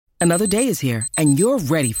Another day is here, and you're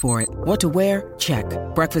ready for it. What to wear? Check.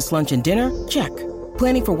 Breakfast, lunch, and dinner? Check.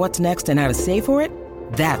 Planning for what's next and how to save for it?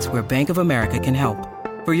 That's where Bank of America can help.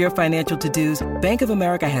 For your financial to-dos, Bank of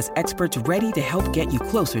America has experts ready to help get you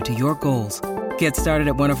closer to your goals. Get started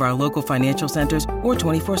at one of our local financial centers or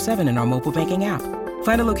 24/7 in our mobile banking app.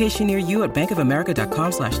 Find a location near you at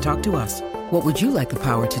bankofamerica.com/talktous. What would you like the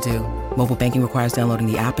power to do? Mobile banking requires downloading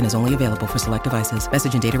the app and is only available for select devices.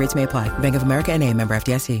 Message and data rates may apply. Bank of America N.A., member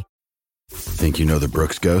FDIC. Think you know the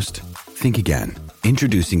Brooks Ghost? Think again.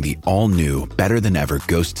 Introducing the all-new, better-than-ever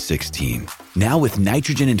Ghost 16. Now with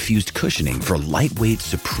nitrogen-infused cushioning for lightweight,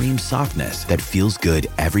 supreme softness that feels good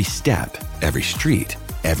every step, every street,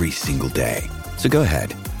 every single day. So go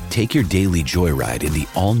ahead, take your daily joyride in the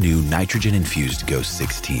all-new nitrogen-infused Ghost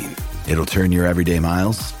 16. It'll turn your everyday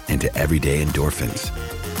miles into everyday endorphins.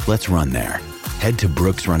 Let's run there. Head to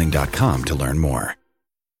brooksrunning.com to learn more.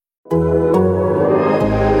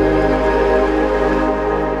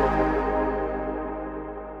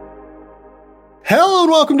 Hello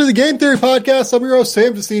and welcome to the Game Theory Podcast. I'm your host,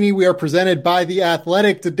 Sam Vecini. We are presented by The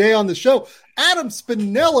Athletic. Today on the show, Adam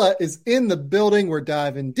Spinella is in the building. We're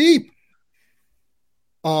diving deep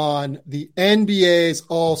on the NBA's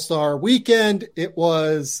All-Star Weekend. It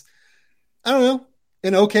was, I don't know,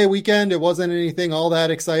 an okay weekend. It wasn't anything all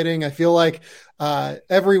that exciting. I feel like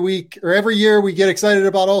every week or every year we get excited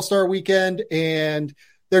about All-Star Weekend, and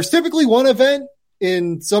there's typically one event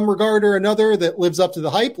in some regard or another that lives up to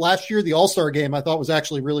the hype. Last year, the All-Star game I thought was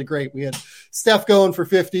actually really great. We had Steph going for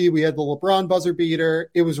 50. We had the LeBron buzzer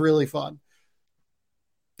beater. It was really fun.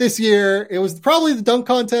 This year, it was probably the dunk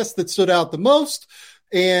contest that stood out the most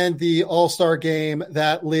and the All-Star game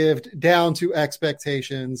that lived down to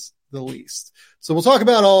expectations the least. So we'll talk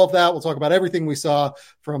about all of that. We'll talk about everything we saw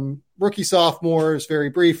from rookie sophomores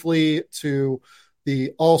very briefly to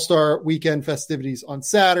the All-Star Weekend festivities on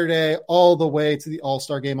Saturday, all the way to the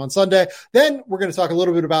All-Star game on Sunday. Then we're going to talk a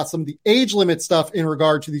little bit about some of the age limit stuff in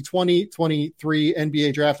regard to the 2023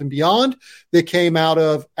 NBA draft and beyond that came out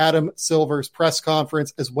of Adam Silver's press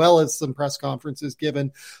conference, as well as some press conferences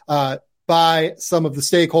given by some of the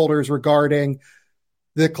stakeholders regarding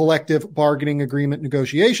the collective bargaining agreement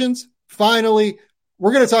negotiations. Finally,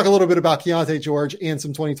 we're going to talk a little bit about Keyonte George and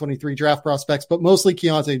some 2023 draft prospects, but mostly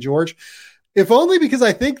Keyonte George. If only because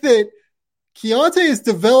I think that Keyonte is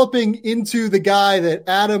developing into the guy that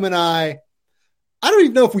Adam and I don't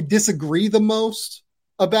even know if we disagree the most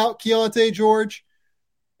about Keyonte George,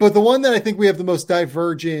 but the one that I think we have the most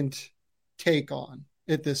divergent take on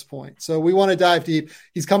at this point. So we want to dive deep.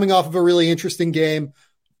 He's coming off of a really interesting game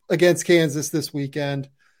against Kansas this weekend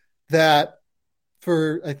that,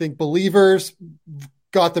 for, I think, believers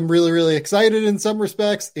got them really, really excited in some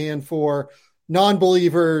respects, and for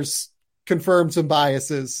non-believers confirmed some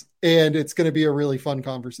biases, and it's going to be a really fun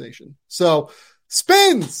conversation. So,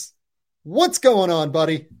 Spins, what's going on,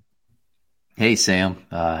 buddy? Hey, Sam.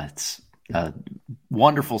 It's a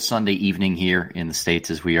wonderful Sunday evening here in the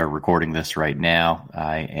States as we are recording this right now.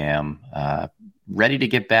 I am ready to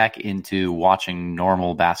get back into watching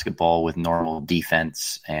normal basketball with normal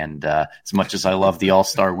defense. And as much as I love the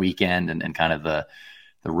All-Star Weekend and kind of the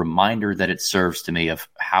reminder that it serves to me of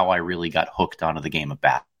how I really got hooked onto the game of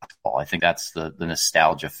basketball, I think that's the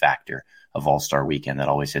nostalgia factor of All-Star Weekend that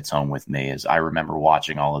always hits home with me. Is I remember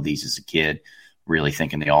watching all of these as a kid, really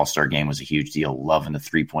thinking the All-Star game was a huge deal, loving the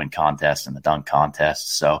three-point contest and the dunk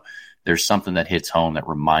contest. So there's something that hits home that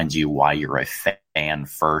reminds you why you're a fan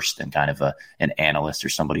first and kind of an analyst or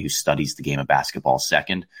somebody who studies the game of basketball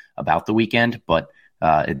second about the weekend. But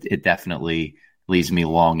it definitely leaves me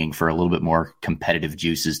longing for a little bit more competitive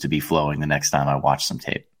juices to be flowing the next time I watch some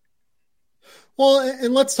tape. Well,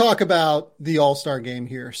 and let's talk about the All-Star game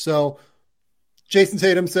here. So Jason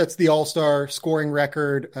Tatum sets the All-Star scoring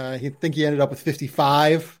record. I think he ended up with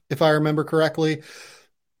 55, if I remember correctly.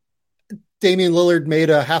 Damian Lillard made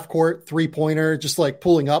a half-court three-pointer, just like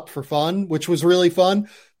pulling up for fun, which was really fun.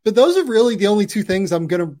 But those are really the only two things I'm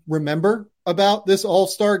going to remember about this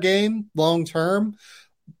All-Star game long-term.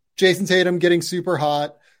 Jason Tatum getting super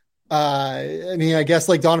hot. I mean, I guess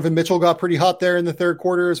like Donovan Mitchell got pretty hot there in the third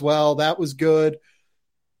quarter as well. That was good.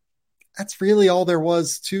 That's really all there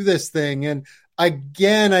was to this thing. And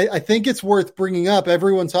again, I think it's worth bringing up.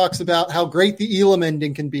 Everyone talks about how great the Elam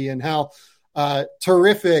ending can be and how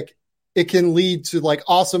terrific it can lead to like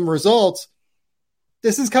awesome results.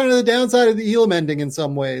 This is kind of the downside of the Elam ending in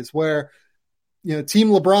some ways, where, you know, Team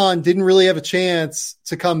LeBron didn't really have a chance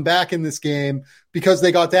to come back in this game because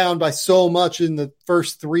they got down by so much in the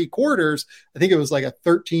first three quarters. I think it was like a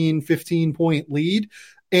 13, 15 point lead,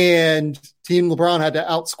 and Team LeBron had to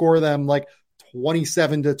outscore them like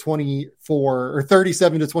 27-24 or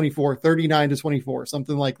 37-24, 39-24,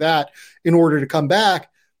 something like that in order to come back.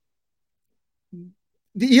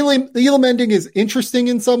 The Elam ending is interesting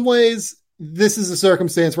in some ways. This is a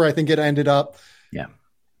circumstance where I think it ended up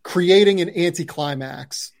creating an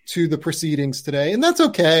anticlimax to the proceedings today. And that's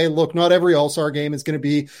okay. Look, not every All-Star game is going to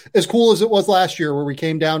be as cool as it was last year where we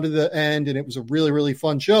came down to the end and it was a really, really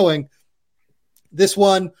fun showing. This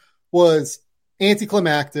one was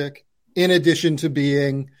anticlimactic in addition to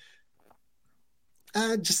being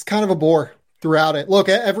just kind of a bore throughout it. Look,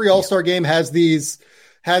 every All-Star game has these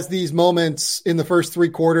moments in the first three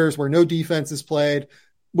quarters where no defense is played.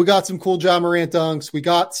 We got some cool Ja Morant dunks. We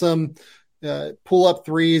got some pull-up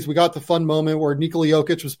threes. We got the fun moment where Nikola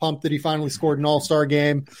Jokic was pumped that he finally scored an All-Star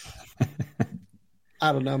game.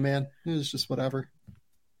 I don't know, man. It was just whatever.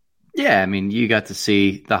 Yeah, I mean, you got to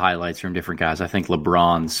see the highlights from different guys. I think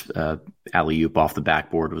LeBron's alley-oop off the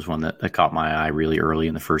backboard was one that caught my eye really early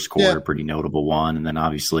in the first quarter, pretty notable one. And then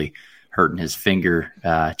obviously hurting his finger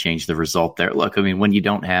changed the result there. Look, I mean, when you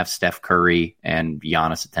don't have Steph Curry and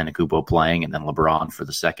Giannis Antetokounmpo playing and then LeBron for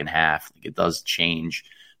the second half, it does change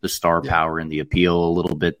the star power and the appeal a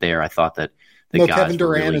little bit there. I thought that guys Kevin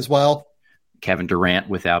Durant really, as well. Kevin Durant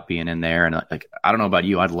without being in there. And I don't know about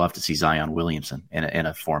you, I'd love to see Zion Williamson in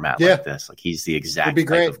a format like this. Like he's the exact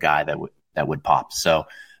type of guy that would pop. So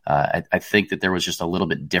I think that there was just a little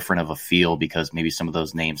bit different of a feel because maybe some of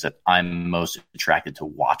those names that I'm most attracted to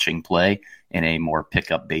watching play in a more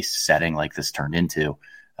pickup based setting like this turned into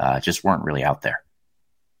just weren't really out there.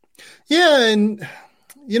 Yeah. And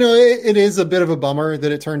it is a bit of a bummer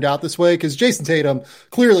that it turned out this way because Jason Tatum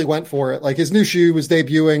clearly went for it. Like his new shoe was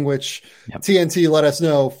debuting, which TNT let us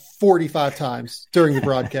know 45 times during the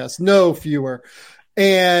broadcast, no fewer.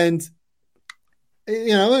 And,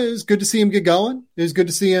 it was good to see him get going. It was good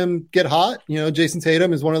to see him get hot. Jason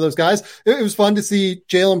Tatum is one of those guys. It was fun to see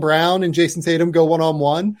Jaylen Brown and Jason Tatum go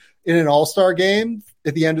one-on-one in an all-star game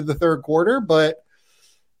at the end of the third quarter. But,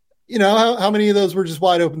 how many of those were just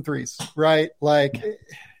wide open threes, right? Like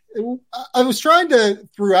I was trying to,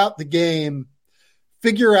 throughout the game,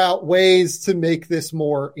 figure out ways to make this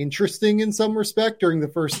more interesting in some respect during the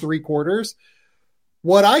first three quarters.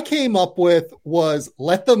 What I came up with was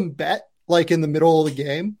let them bet like in the middle of the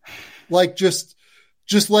game, like just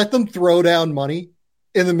let them throw down money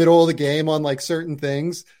in the middle of the game on like certain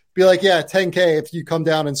things. Be like, yeah, 10K if you come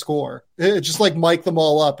down and score. Just like mic them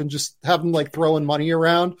all up and just have them like throwing money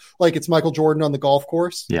around like it's Michael Jordan on the golf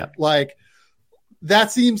course. Yeah. Like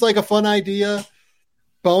that seems like a fun idea.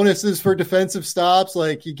 Bonuses for defensive stops.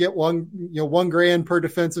 Like you get $1,000 per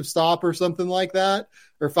defensive stop or something like that,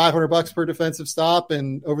 or $500 per defensive stop.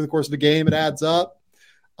 And over the course of the game, it adds up.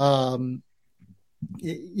 Bar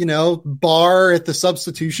at the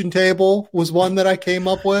substitution table was one that I came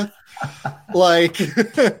up with. Like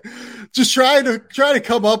just try to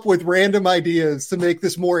come up with random ideas to make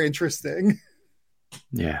this more interesting.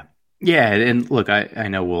 Yeah. And look, I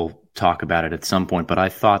know we'll talk about it at some point, but I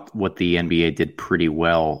thought what the NBA did pretty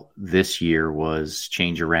well this year was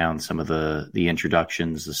change around some of the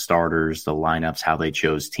introductions, the starters, the lineups, how they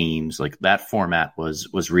chose teams. Like that format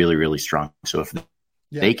was really, really strong. So if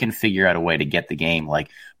they can figure out a way to get the game like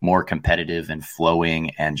more competitive and flowing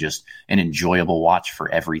and just an enjoyable watch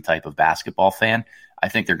for every type of basketball fan, I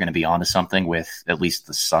think they're going to be onto something with at least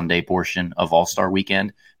the Sunday portion of All-Star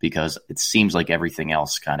Weekend, because it seems like everything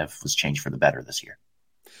else kind of was changed for the better this year.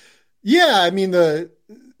 Yeah, I mean, the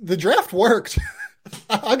draft worked.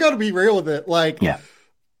 I got to be real with it. Like, I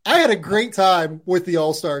had a great time with the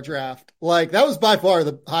All-Star draft. Like, that was by far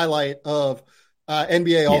the highlight of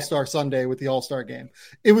NBA All-Star Sunday with the All-Star game.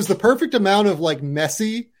 It was the perfect amount of like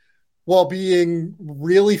messy while being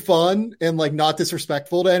really fun and like not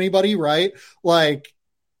disrespectful to anybody, right? Like,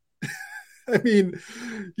 I mean,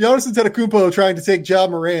 Giannis Antetokounmpo trying to take Ja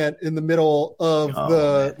Morant in the middle of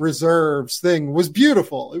the reserves thing was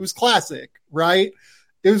beautiful. It was classic, right?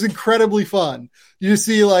 It was incredibly fun. You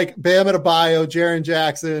see like Bam Adebayo, Jaren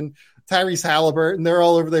Jackson, Tyrese Halliburton, they're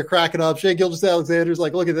all over there cracking up. Shai Gilgeous-Alexander's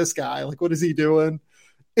like, look at this guy. Like, what is he doing?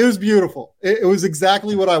 It was beautiful. It was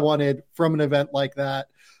exactly what I wanted from an event like that.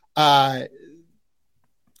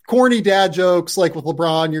 Corny dad jokes, like with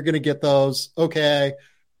LeBron, you're going to get those. Okay.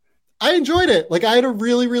 I enjoyed it. Like I had a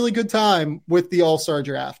really, really good time with the All-Star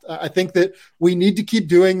draft. I think that we need to keep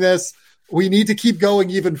doing this. We need to keep going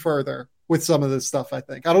even further with some of this stuff, I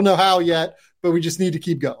think. I don't know how yet, but we just need to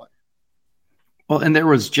keep going. Well, and there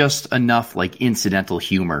was just enough like incidental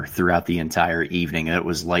humor throughout the entire evening. It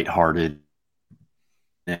was lighthearted.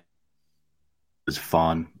 It was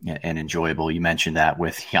fun and enjoyable. You mentioned that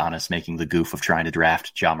with Giannis making the goof of trying to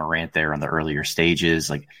draft Ja Morant there on the earlier stages.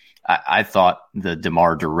 Like I thought the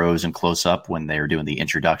DeMar DeRozan close up when they were doing the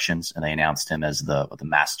introductions and they announced him as the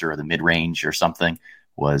master of the mid range or something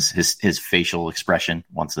was his facial expression.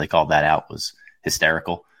 Once they called that out was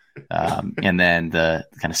hysterical. And then the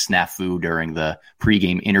kind of snafu during the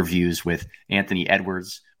pregame interviews with Anthony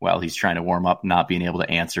Edwards while he's trying to warm up, not being able to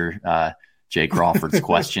answer Jay Crawford's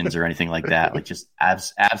questions or anything like that. Like just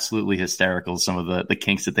absolutely hysterical. Some of the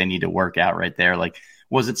kinks that they need to work out right there. Like,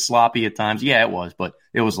 was it sloppy at times? Yeah, it was, but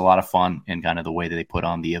it was a lot of fun in kind of the way that they put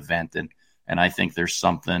on the event. And I think there's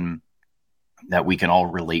something that we can all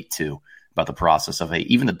relate to about the process of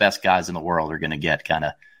even the best guys in the world are going to get kind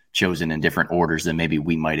of chosen in different orders than maybe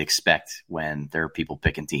we might expect when there are people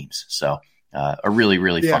picking teams. So a really,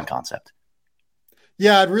 really fun concept.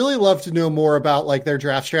 Yeah, I'd really love to know more about like their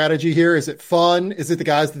draft strategy here. Is it fun? Is it the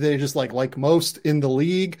guys that they just like most in the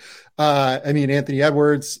league? I mean, Anthony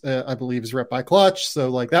Edwards, I believe, is rep by Clutch, so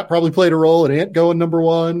like that probably played a role in Ant going number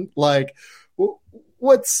one. Like,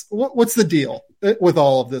 what's the deal with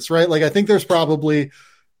all of this, right? Like, I think there's probably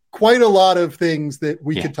quite a lot of things that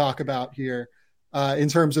we could talk about here in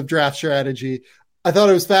terms of draft strategy. I thought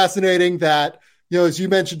it was fascinating that, as you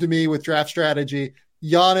mentioned to me with draft strategy,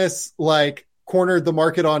 Giannis cornered the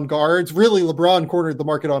market on guards. Really, LeBron cornered the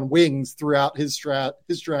market on wings throughout his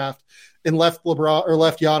draft and left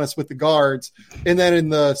Giannis with the guards. And then in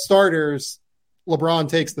the starters, LeBron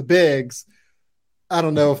takes the bigs. I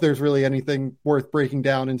don't know if there's really anything worth breaking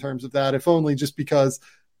down in terms of that, if only just because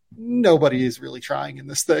nobody is really trying in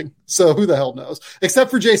this thing. So who the hell knows?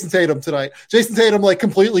 Except for Jason Tatum tonight. Jason Tatum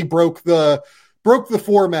completely broke the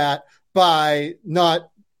format by not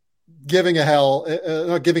giving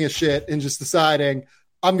a shit and just deciding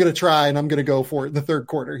I'm going to try and I'm going to go for it in the third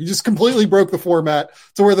quarter. He just completely broke the format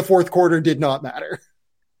to where the fourth quarter did not matter.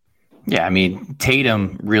 Yeah, I mean,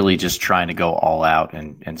 Tatum really just trying to go all out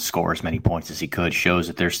and score as many points as he could shows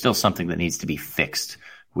that there's still something that needs to be fixed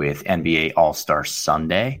with NBA All-Star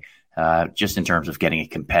Sunday, just in terms of getting it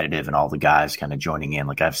competitive and all the guys kind of joining in.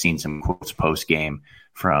 Like I've seen some quotes post-game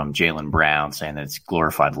from Jaylen Brown saying that it's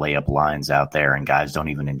glorified layup lines out there and guys don't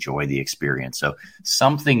even enjoy the experience. So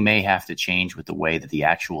something may have to change with the way that the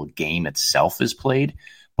actual game itself is played.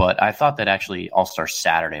 But I thought that actually All-Star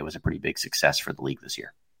Saturday was a pretty big success for the league this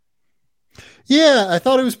year. Yeah, I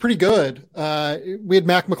thought it was pretty good. We had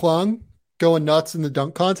Mac McClung going nuts in the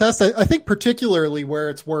dunk contest. I think particularly where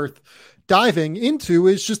it's worth diving into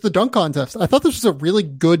is just the dunk contest. I thought this was a really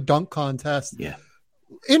good dunk contest. Yeah.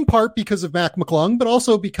 In part because of Mac McClung, but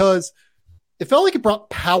also because it felt like it brought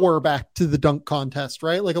power back to the dunk contest,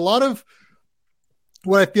 right? Like a lot of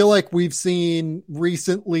what I feel like we've seen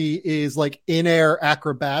recently is in-air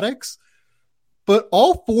acrobatics, but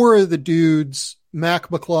all four of the dudes, Mac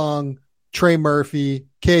McClung, Trey Murphy,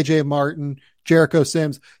 KJ Martin, Jericho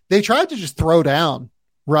Sims, they tried to just throw down,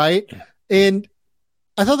 right? Yeah. And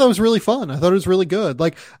I thought that was really fun. I thought it was really good.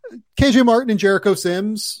 KJ Martin and Jericho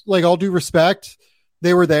Sims, all due respect,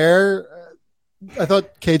 they were there. I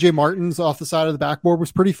thought KJ Martin's off the side of the backboard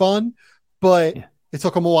was pretty fun, but it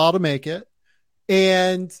took him a while to make it.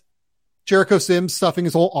 And Jericho Sims stuffing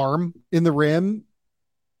his whole arm in the rim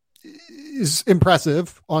is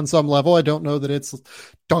impressive on some level. I don't know that it's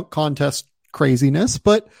dunk contest craziness,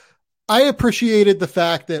 but I appreciated the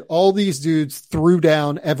fact that all these dudes threw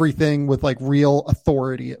down everything with real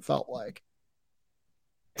authority, it felt like.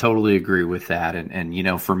 Totally agree with that.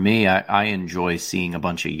 And for me, I enjoy seeing a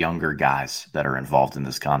bunch of younger guys that are involved in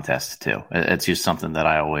this contest too. It's just something that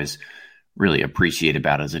I always really appreciate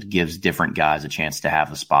about it, is it gives different guys a chance to have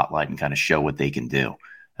the spotlight and kind of show what they can do.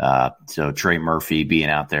 So Trey Murphy being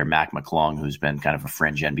out there, Mac McClung, who's been kind of a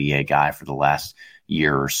fringe NBA guy for the last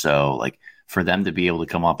year or so, for them to be able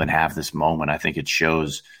to come up and have this moment, I think it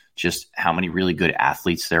shows just how many really good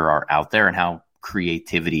athletes there are out there and how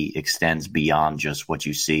creativity extends beyond just what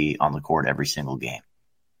you see on the court every single game.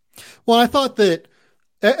 Well, I thought that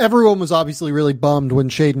everyone was obviously really bummed when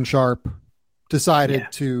Shaedon Sharpe decided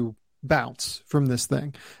to bounce from this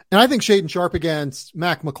thing. And I think Shaedon Sharpe against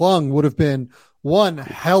Mac McClung would have been one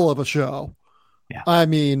hell of a show. Yeah. I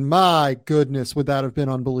mean, my goodness, would that have been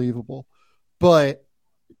unbelievable. But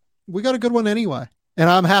we got a good one anyway. And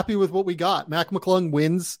I'm happy with what we got. Mac McClung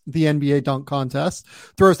wins the NBA dunk contest,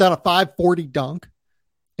 throws down a 540 dunk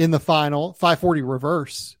in the final, 540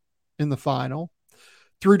 reverse in the final.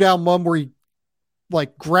 Threw down one where he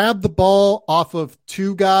grabbed the ball off of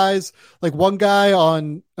two guys, one guy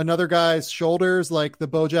on another guy's shoulders, like the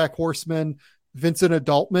BoJack Horseman, Vincent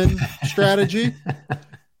Adultman strategy.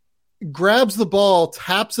 Grabs the ball,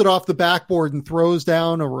 taps it off the backboard and throws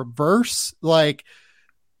down a reverse.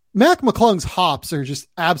 Mac McClung's hops are just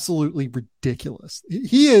absolutely ridiculous.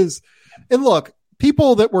 He is. And look,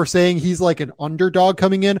 people that were saying he's like an underdog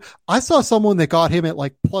coming in, I saw someone that got him at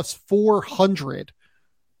like plus 400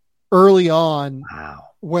 early on. Wow.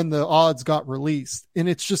 When the odds got released. And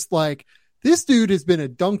it's just like, this dude has been a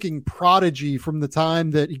dunking prodigy from the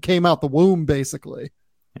time that he came out the womb, basically.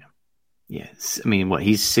 Yeah. Yes. I mean, what,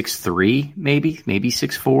 he's 6'3", maybe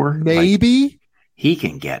 6'4". Maybe. Like, he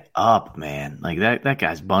can get up, man. Like that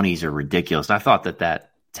guy's bunnies are ridiculous. I thought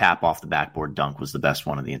that tap off the backboard dunk was the best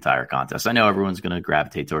one of the entire contest. I know everyone's going to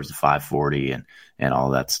gravitate towards the 540 and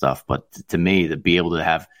all that stuff. But to me, to be able to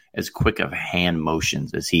have as quick of hand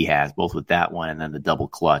motions as he has, both with that one and then the double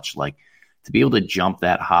clutch, like to be able to jump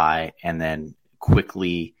that high and then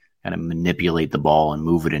quickly kind of manipulate the ball and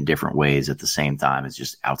move it in different ways at the same time is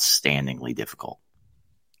just outstandingly difficult.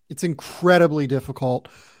 It's incredibly difficult.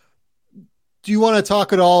 Do you want to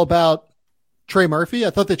talk at all about Trey Murphy? I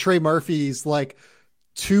thought that Trey Murphy's like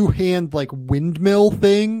two-hand like windmill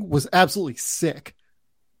thing was absolutely sick.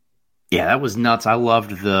 Yeah, that was nuts. I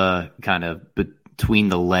loved the kind of between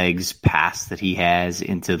the legs pass that he has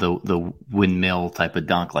into the windmill type of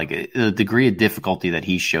dunk. Like the degree of difficulty that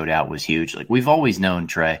he showed out was huge. Like we've always known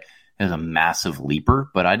Trey as a massive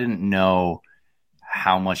leaper, but I didn't know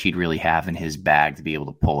how much he'd really have in his bag to be able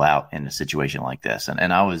to pull out in a situation like this.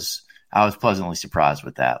 And I was pleasantly surprised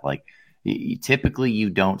with that. Like typically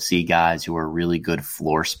you don't see guys who are really good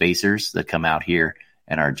floor spacers that come out here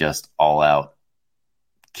and are just all out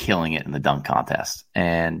killing it in the dunk contest.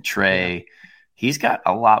 And Trey, he's got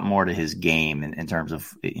a lot more to his game in terms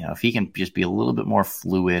of, if he can just be a little bit more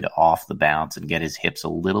fluid off the bounce and get his hips a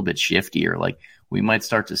little bit shiftier, like we might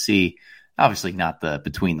start to see, obviously not the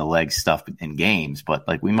between the legs stuff in games, but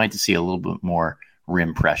like we might see a little bit more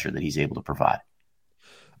rim pressure that he's able to provide.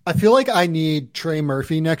 I feel like I need Trey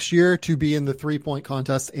Murphy next year to be in the 3-point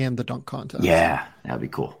contest and the dunk contest. Yeah, that'd be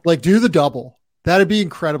cool. Like do the double. That'd be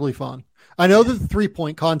incredibly fun. I know that the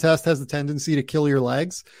 3-point contest has the tendency to kill your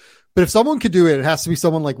legs, but if someone could do it, it has to be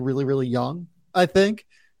someone like really, really young, I think.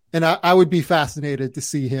 And I would be fascinated to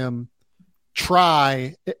see him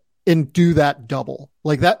try and do that double.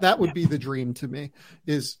 Like that would be the dream to me,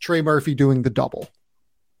 is Trey Murphy doing the double.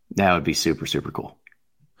 That would be super, super cool.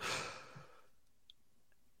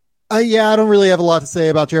 I don't really have a lot to say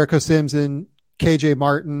about Jericho Sims and KJ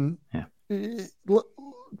Martin. Yeah.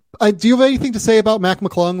 Do you have anything to say about Mac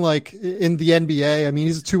McClung, like in the NBA? I mean,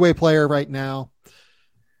 he's a two-way player right now.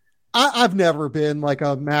 I've never been like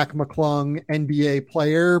a Mac McClung NBA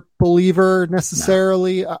player believer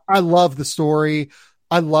necessarily. No. I love the story.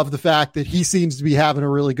 I love the fact that he seems to be having a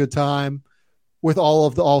really good time with all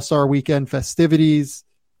of the All-Star Weekend festivities.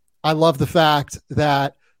 I love the fact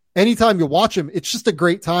that anytime you watch him, it's just a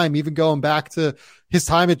great time, even going back to his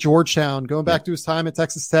time at Georgetown, going back to his time at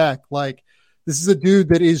Texas Tech. Like, this is a dude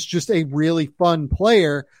that is just a really fun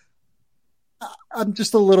player. I'm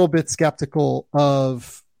just a little bit skeptical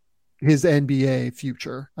of his NBA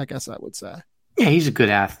future, I guess I would say. Yeah, he's a good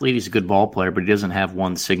athlete. He's a good ball player, but he doesn't have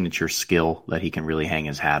one signature skill that he can really hang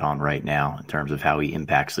his hat on right now in terms of how he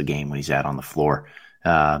impacts the game when he's out on the floor.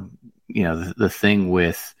 The thing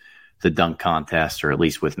with the dunk contest, or at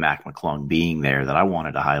least with Mac McClung being there, that I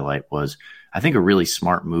wanted to highlight was, I think, a really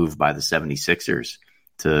smart move by the 76ers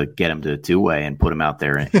to get him to a two-way and put him out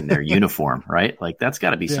there in their uniform, right? Like, that's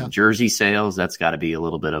got to be some jersey sales. That's got to be a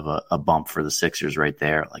little bit of a bump for the Sixers right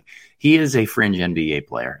there. Like, he is a fringe NBA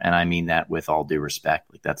player, and I mean that with all due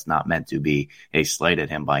respect. Like, that's not meant to be a slight at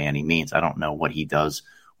him by any means. I don't know what he does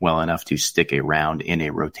well enough to stick around in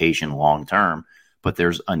a rotation long term, but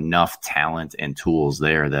there's enough talent and tools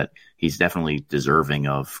there that he's definitely deserving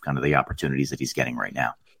of kind of the opportunities that he's getting right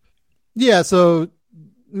now. Yeah, so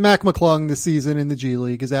Mac McClung this season in the G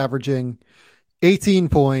League is averaging 18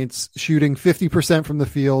 points, shooting 50% from the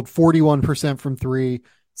field, 41% from three,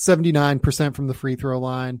 79% from the free throw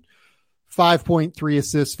line, 5.3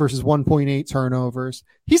 assists versus 1.8 turnovers.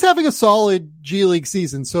 He's having a solid G League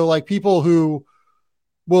season. So like, people who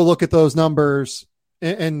will look at those numbers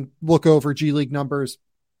and look over G League numbers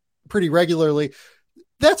pretty regularly,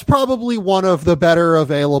 that's probably one of the better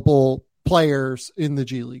available players in the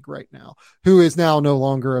G League right now, who is now no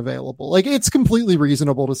longer available. Like, it's completely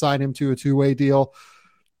reasonable to sign him to a two-way deal.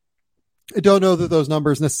 I don't know that those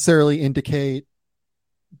numbers necessarily indicate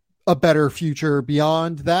a better future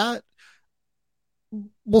beyond that.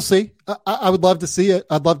 We'll see. I would love to see it.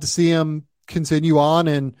 I'd love to see him continue on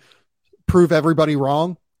and prove everybody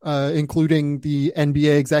wrong, including the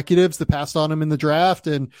NBA executives that passed on him in the draft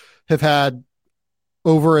and have had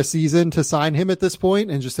over a season to sign him at this point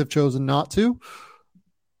and just have chosen not to.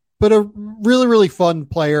 But a really, really fun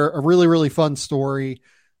player, a really, really fun story.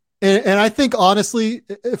 And I think, honestly,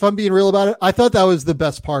 if I'm being real about it, I thought that was the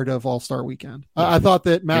best part of All-Star Weekend. I thought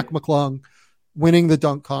that Mac McClung winning the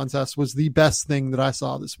dunk contest was the best thing that I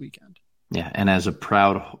saw this weekend. Yeah, and as a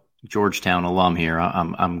proud Georgetown alum here,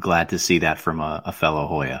 I'm glad to see that from a fellow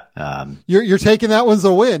Hoya. You're taking that one as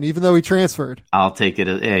a win, even though he transferred. I'll take it.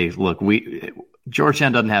 Hey, look,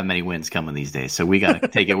 Georgetown doesn't have many wins coming these days, so we got to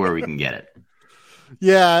take it where we can get it.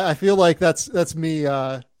 Yeah, I feel like that's me.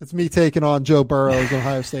 It's me taking on Joe Burrow's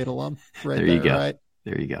Ohio State alum. Right there, you go. Right?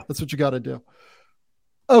 There you go. That's what you got to do.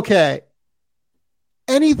 Okay.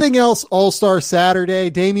 Anything else All-Star Saturday?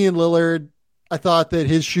 Damian Lillard, I thought that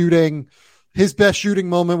his best shooting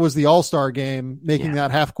moment was the All-Star game, making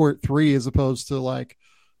that half-court three as opposed to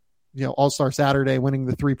All-Star Saturday winning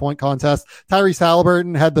the 3-point contest. Tyrese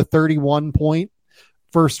Halliburton had the 31-point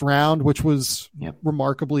first round, which was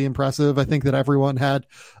remarkably impressive. I think that everyone had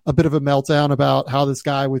a bit of a meltdown about how this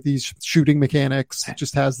guy with these shooting mechanics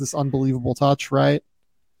just has this unbelievable touch, right?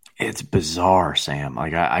 It's bizarre, Sam.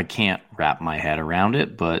 Like I can't wrap my head around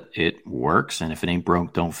it, but it works. And if it ain't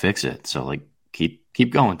broke, don't fix it. So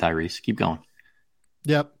keep going, Tyrese. Keep going.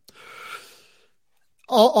 Yep.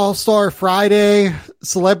 All-Star Friday, the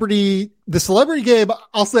celebrity game.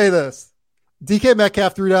 I'll say this. DK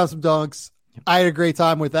Metcalf threw down some dunks. I had a great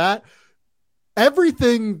time with that.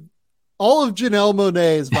 Everything, all of Janelle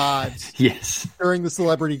Monáe's vibes yes, during the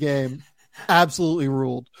celebrity game absolutely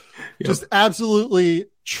ruled. Yep. Just absolutely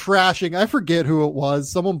trashing. I forget who it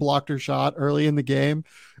was. Someone blocked her shot early in the game,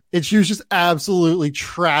 and she was just absolutely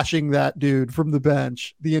trashing that dude from the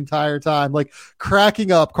bench the entire time, like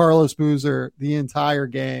cracking up Carlos Boozer the entire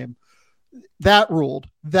game. That ruled.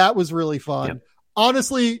 That was really fun. Yep.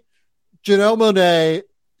 Honestly, Janelle Monáe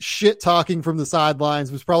shit talking from the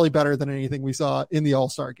sidelines was probably better than anything we saw in the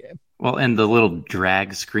All-Star game. Well, and the little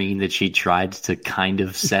drag screen that she tried to kind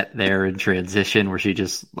of set there in transition where she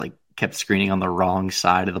just kept screening on the wrong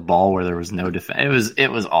side of the ball where there was no defense. It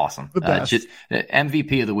was awesome.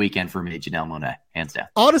 MVP of the weekend for me, Janelle Monáe, hands down.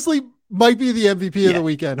 Honestly, might be the MVP of the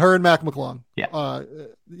weekend. Her and Mac McClung.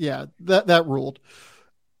 Yeah. That ruled.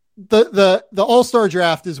 The All-Star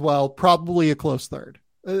draft as well, probably a close third.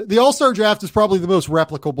 The All-Star draft is probably the most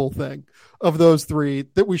replicable thing of those three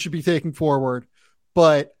that we should be taking forward.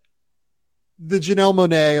 But the Janelle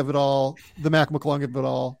Monáe of it all, the Mac McClung of it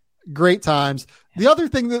all, great times. The other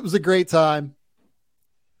thing that was a great time,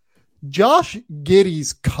 Josh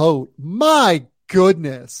Giddey's coat. My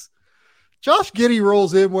goodness. Josh Giddey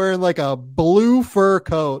rolls in wearing a blue fur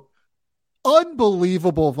coat.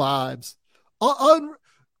 Unbelievable vibes.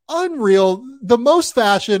 Unreal. The most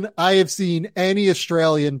fashion I have seen any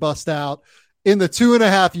Australian bust out in the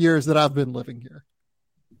 2.5 years that I've been living here.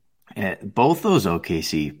 Both those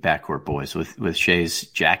OKC backcourt boys with Shea's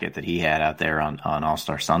jacket that he had out there on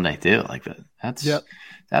All-Star Sunday too. That's a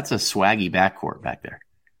swaggy backcourt back there.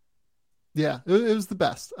 Yeah, it was the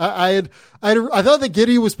best. I thought that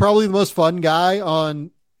Giddey was probably the most fun guy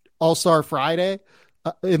on All-Star Friday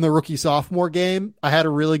in the rookie sophomore game. I had a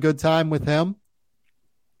really good time with him.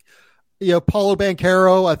 Paulo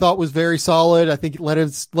Banchero, I thought was very solid. I think led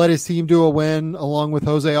his team to a win along with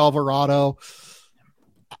Jose Alvarado.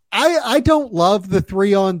 I don't love the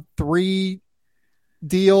 3-on-3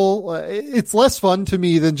 deal. It's less fun to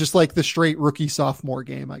me than just the straight rookie sophomore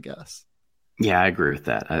game, I guess. Yeah, I agree with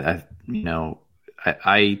that.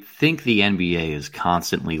 I think the NBA is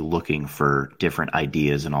constantly looking for different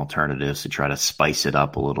ideas and alternatives to try to spice it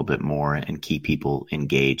up a little bit more and keep people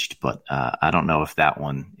engaged. But I don't know if that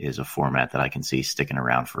one is a format that I can see sticking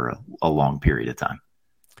around for a long period of time.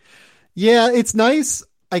 Yeah, it's nice,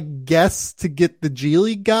 I guess, to get the G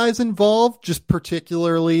League guys involved, just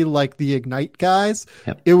particularly the Ignite guys.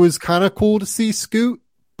 Yep. It was kind of cool to see Scoot,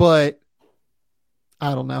 but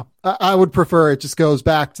I don't know. I would prefer it just goes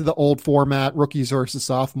back to the old format, rookies versus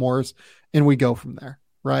sophomores, and we go from there,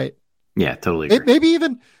 right? Yeah, totally agree.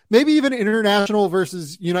 Maybe even international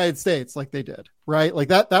versus United States like they did, right?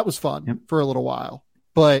 That was fun for a little while.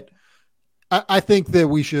 But I think that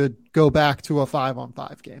we should go back to a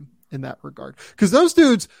 5-on-5 game in that regard. Because those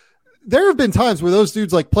dudes, there have been times where those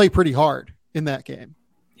dudes play pretty hard in that game.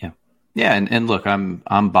 Yeah, and look,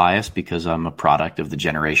 I'm biased because I'm a product of the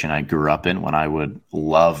generation I grew up in when I would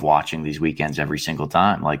love watching these weekends every single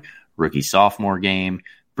time, rookie sophomore game,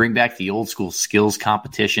 bring back the old school skills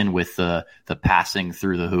competition with the passing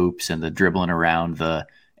through the hoops and the dribbling around the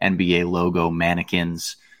NBA logo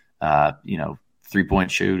mannequins, 3-point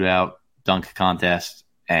shootout, dunk contest,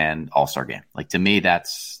 and All-Star game. To me,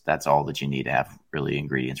 that's all that you need to have really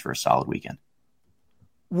ingredients for a solid weekend.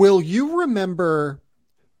 Will you remember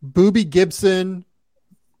Boobie Gibson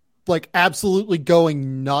absolutely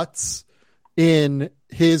going nuts in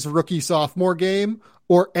his rookie sophomore game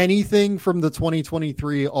or anything from the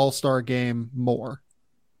 2023 All-Star game more?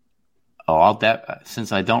 Oh,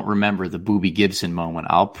 since I don't remember the Boobie Gibson moment,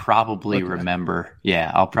 I'll probably remember. Yeah,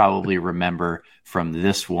 I'll probably remember from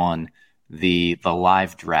this one the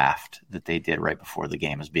live draft that they did right before the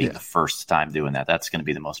game as being the first time doing that. That's going to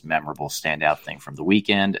be the most memorable standout thing from the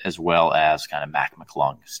weekend, as well as kind of Mac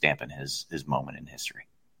McClung stamping his moment in history.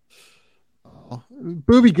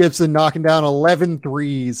 Boobie Gibson knocking down 11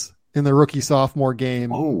 threes in the rookie sophomore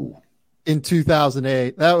game in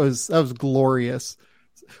 2008. That was glorious.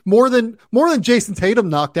 More than Jason Tatum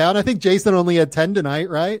knocked down. I think Jason only had 10 tonight,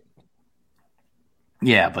 right?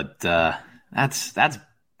 Yeah, but that's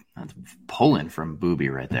pulling from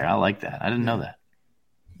Boobie right there. I like that. I didn't know that.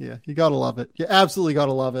 Yeah, you got to love it. You absolutely got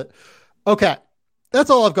to love it. Okay, that's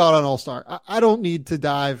all I've got on All-Star. I don't need to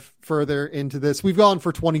dive further into this. We've gone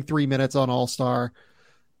for 23 minutes on All-Star.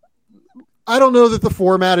 I don't know that the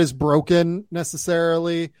format is broken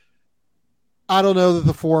necessarily. I don't know that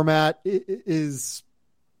the format is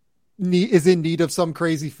in need of some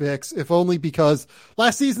crazy fix, if only because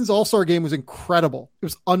last season's All-Star game was incredible. It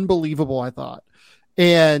was unbelievable, I thought.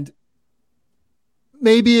 And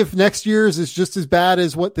maybe if next year's is just as bad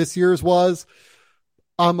as what this year's was,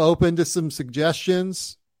 I'm open to some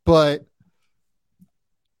suggestions, but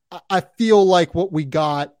I feel like what we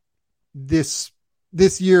got this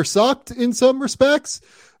year sucked in some respects,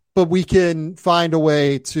 but we can find a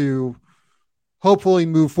way to hopefully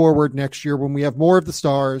move forward next year when we have more of the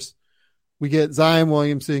stars. We get Zion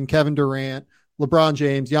Williamson, Kevin Durant, LeBron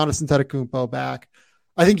James, Giannis Antetokounmpo back.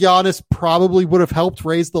 I think Giannis probably would have helped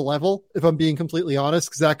raise the level, if I'm being completely honest,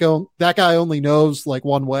 because that guy only knows like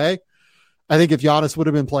one way. I think if Giannis would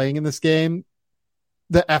have been playing in this game,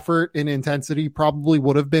 the effort and intensity probably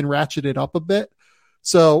would have been ratcheted up a bit.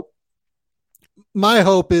 So my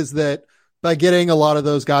hope is that by getting a lot of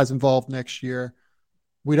those guys involved next year,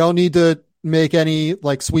 we don't need to make any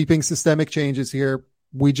like sweeping systemic changes here.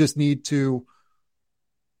 We just need to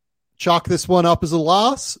chalk this one up as a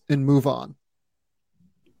loss and move on.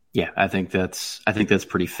 Yeah, I think that's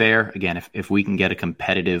pretty fair. Again, if we can get a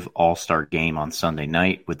competitive All-Star game on Sunday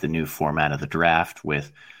night with the new format of the draft,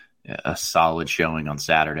 with a solid showing on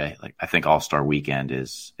Saturday, like I think All-Star weekend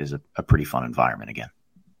is a pretty fun environment again.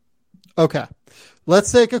 Okay.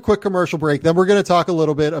 Let's take a quick commercial break. Then we're going to talk a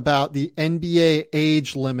little bit about the NBA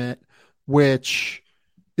age limit, which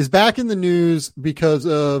is back in the news because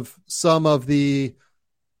of some of the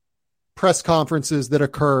press conferences that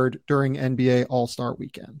occurred during NBA All-Star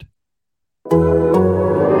weekend.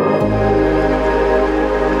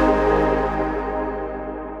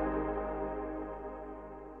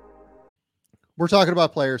 We're talking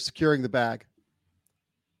about players securing the bag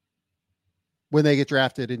when they get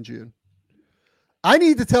drafted in June. I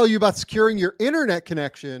need to tell you about securing your internet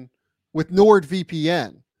connection with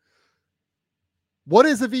NordVPN. What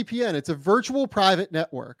is a VPN? It's a virtual private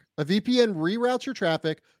network. A VPN reroutes your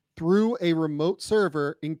traffic through a remote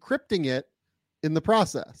server, encrypting it in the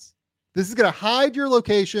process. This is going to hide your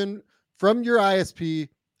location from your ISP,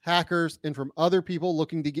 hackers, and from other people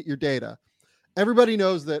looking to get your data. Everybody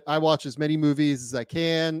knows that I watch as many movies as I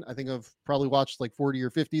can. I think I've probably watched like 40 or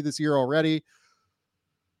 50 this year already.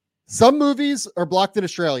 Some movies are blocked in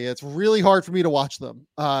Australia. It's really hard for me to watch them.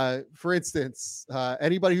 For instance,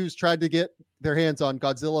 anybody who's tried to get their hands on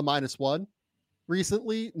Godzilla -1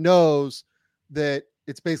 recently knows that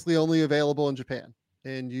it's basically only available in Japan.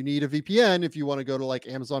 And you need a VPN if you want to go to like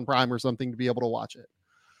Amazon Prime or something to be able to watch it.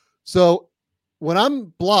 So when I'm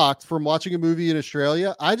blocked from watching a movie in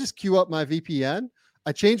Australia, I just queue up my VPN.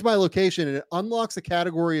 I change my location and it unlocks a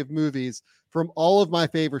category of movies from all of my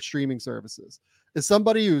favorite streaming services. As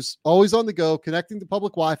somebody who's always on the go, connecting to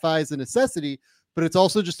public Wi-Fi is a necessity, but it's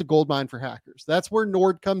also just a goldmine for hackers. That's where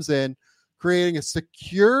Nord comes in, creating a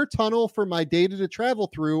secure tunnel for my data to travel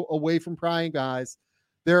through away from prying eyes.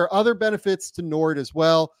 There are other benefits to Nord as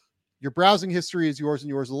well. Your browsing history is yours and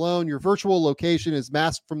yours alone. Your virtual location is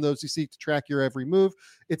masked from those who seek to track your every move.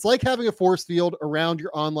 It's like having a force field around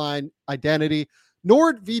your online identity.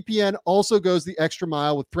 NordVPN also goes the extra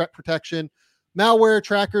mile with threat protection. Malware,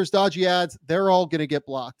 trackers, dodgy ads, they're all going to get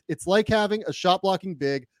blocked. It's like having a shot blocking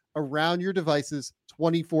big around your devices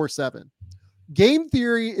 24/7. Game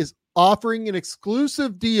Theory is offering an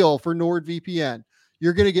exclusive deal for NordVPN.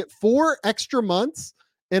 You're going to get 4 extra months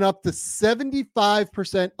and up to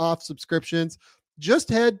 75% off subscriptions. Just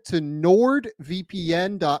head to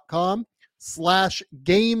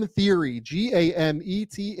nordvpn.com/Game Theory,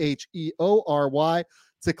 GAMETHEORY,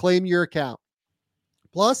 to claim your account.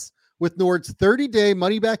 Plus, with Nord's 30-day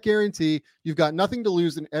money-back guarantee, you've got nothing to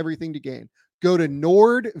lose and everything to gain. Go to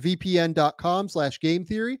nordvpn.com/game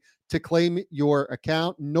theory to claim your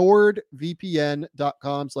account.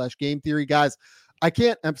 nordvpn.com/game theory. Guys, I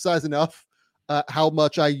can't emphasize enough how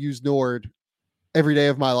much I use Nord every day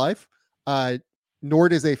of my life.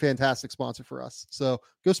 Nord is a fantastic sponsor for us. So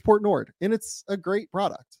go support Nord, and it's a great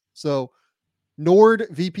product. So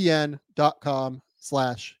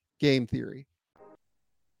nordvpn.com/game theory.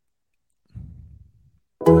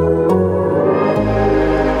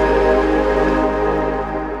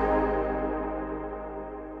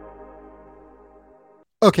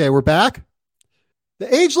 Okay, we're back.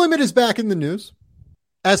 The age limit is back in the news.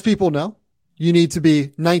 As people know, you need to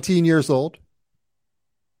be 19 years old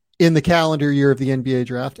in the calendar year of the NBA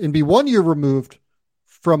draft and be 1 year removed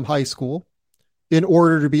from high school in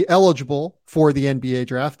order to be eligible for the NBA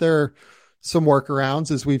draft. There are some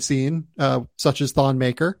workarounds, as we've seen, such as Thon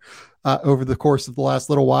Maker over the course of the last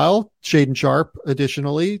little while. Shaedon Sharpe,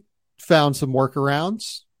 additionally, found some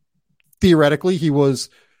workarounds. Theoretically, he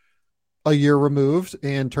was a year removed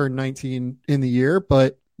and turned 19 in the year,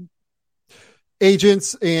 but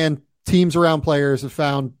agents and teams around players have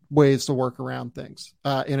found ways to work around things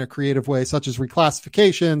in a creative way, such as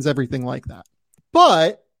reclassifications, everything like that.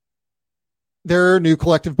 But there are new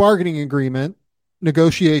collective bargaining agreement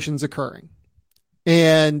negotiations occurring.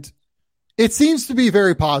 And it seems to be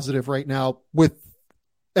very positive right now with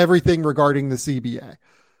everything regarding the CBA.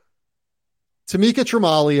 Tamika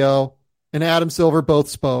Tremaglio and Adam Silver both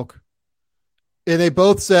spoke, and they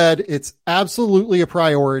both said it's absolutely a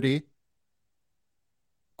priority,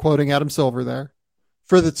 quoting Adam Silver there,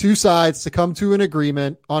 for the two sides to come to an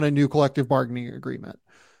agreement on a new collective bargaining agreement.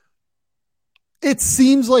 It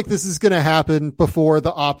seems like this is going to happen before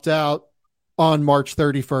the opt-out on March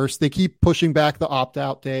 31st. They keep pushing back the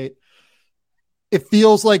opt-out date. It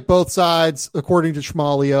feels like both sides, according to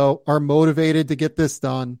Tremaglio, are motivated to get this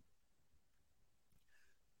done.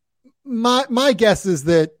 My guess is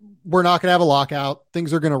that we're not going to have a lockout.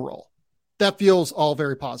 Things are going to roll. That feels all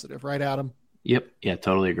very positive, right, Adam? Yep. Yeah,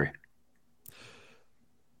 totally agree.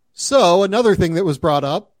 So another thing that was brought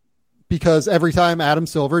up, because every time Adam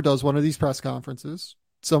Silver does one of these press conferences,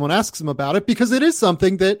 someone asks him about it, because it is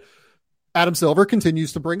something that Adam Silver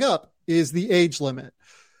continues to bring up, is the age limit.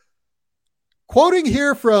 Quoting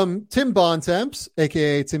here from Tim Bontemps,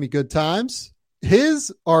 a.k.a. Timmy Goodtimes,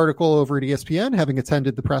 his article over at ESPN, having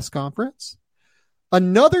attended the press conference.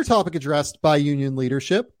 Another topic addressed by union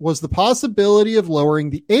leadership was the possibility of lowering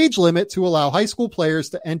the age limit to allow high school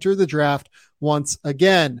players to enter the draft once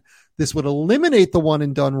again. This would eliminate the one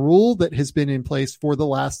and done rule that has been in place for the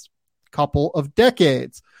last couple of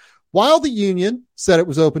decades. While the union said it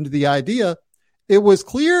was open to the idea, it was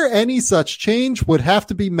clear any such change would have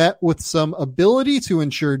to be met with some ability to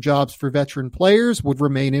ensure jobs for veteran players would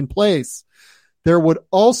remain in place. There would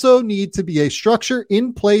also need to be a structure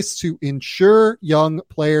in place to ensure young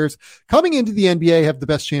players coming into the NBA have the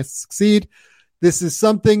best chance to succeed. This is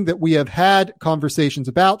something that we have had conversations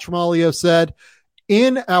about, Tremaglio said.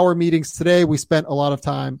 In our meetings today, we spent a lot of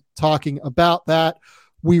time talking about that.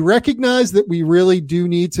 We recognize that we really do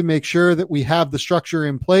need to make sure that we have the structure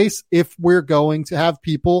in place if we're going to have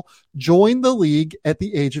people join the league at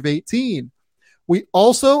the age of 18. We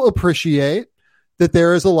also appreciate that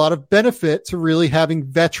there is a lot of benefit to really having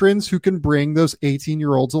veterans who can bring those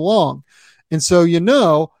 18-year-olds along. And so,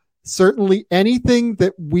 certainly anything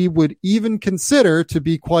that we would even consider, to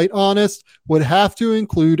be quite honest, would have to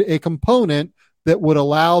include a component that would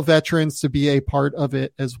allow veterans to be a part of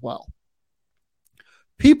it as well.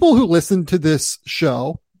 People who listen to this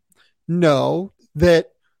show know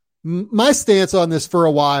that my stance on this for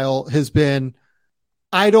a while has been,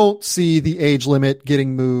 I don't see the age limit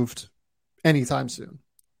getting moved anytime soon.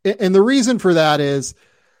 And the reason for that is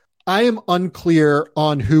I am unclear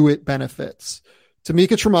on who it benefits.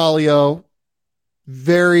 Tamika Tremaglio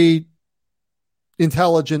very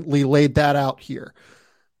intelligently laid that out here.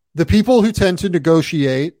 The people who tend to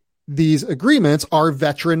negotiate these agreements are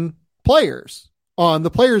veteran players on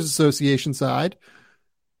the Players Association side.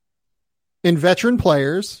 And veteran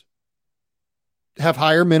players have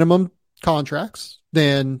higher minimum contracts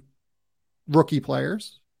than rookie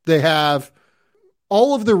players. They have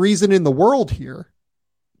all of the reason in the world here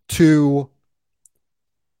to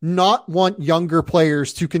not want younger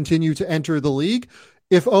players to continue to enter the league,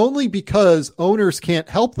 if only because owners can't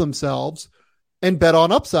help themselves and bet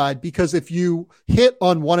on upside. Because if you hit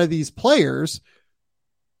on one of these players,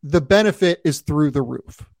 the benefit is through the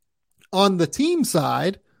roof. On the team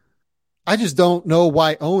side, I just don't know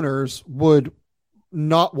why owners would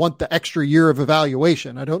not want the extra year of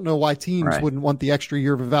evaluation. I don't know why teams wouldn't want the extra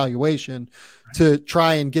year of evaluation to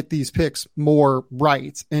try and get these picks more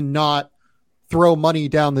right and not throw money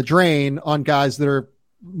down the drain on guys that are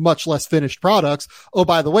much less finished products. Oh,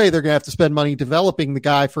 by the way, they're going to have to spend money developing the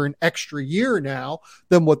guy for an extra year now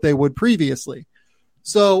than what they would previously.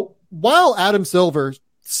 So while Adam Silver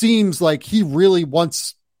seems like he really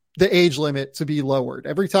wants the age limit to be lowered,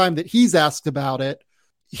 every time that he's asked about it,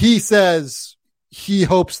 he says he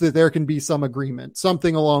hopes that there can be some agreement,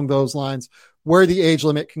 something along those lines where the age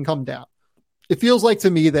limit can come down. It feels like to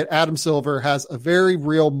me that Adam Silver has a very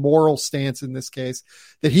real moral stance in this case,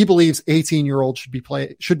 that he believes 18-year-olds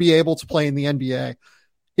should be able to play in the NBA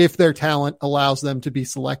if their talent allows them to be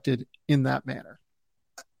selected in that manner.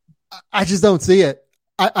 I just don't see it.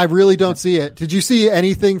 I really don't see it. Did you see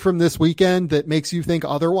anything from this weekend that makes you think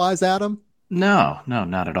otherwise, Adam? No,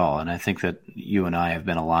 not at all. And I think that you and I have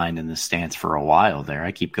been aligned in this stance for a while there.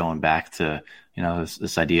 I keep going back to,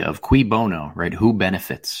 this idea of cui bono, right? Who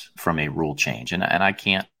benefits from a rule change? And I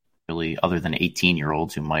can't really, other than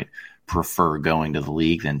 18-year-olds who might prefer going to the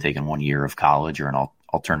league than taking 1 year of college or an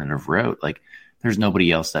alternative route, like there's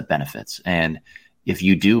nobody else that benefits. And if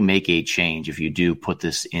you do make a change, if you do put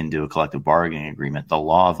this into a collective bargaining agreement, the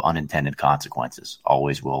law of unintended consequences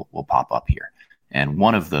always will pop up here. And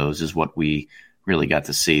one of those is what we really got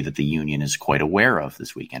to see that the union is quite aware of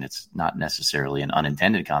this weekend. It's not necessarily an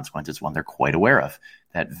unintended consequence. It's one they're quite aware of,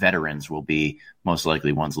 that veterans will be most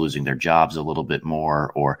likely ones losing their jobs a little bit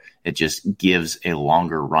more, or it just gives a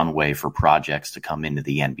longer runway for projects to come into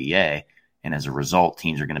the NBA. And as a result,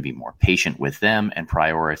 teams are going to be more patient with them and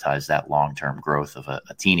prioritize that long-term growth of a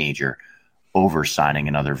teenager over signing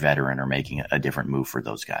another veteran or making a different move for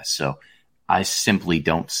those guys. So I simply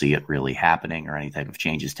don't see it really happening or any type of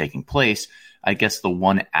changes taking place. I guess the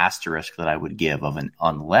one asterisk that I would give of an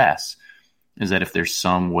unless is that if there's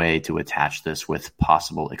some way to attach this with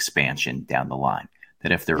possible expansion down the line,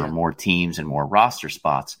 that if there are more teams and more roster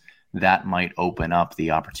spots, that might open up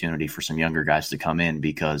the opportunity for some younger guys to come in,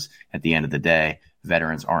 because at the end of the day,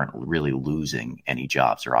 veterans aren't really losing any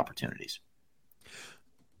jobs or opportunities.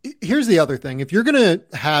 Here's the other thing. If you're going to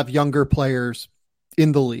have younger players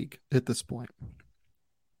in the league at this point,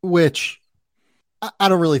 which I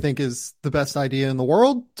don't really think is the best idea in the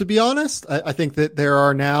world, to be honest. I think that there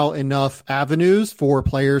are now enough avenues for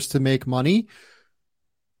players to make money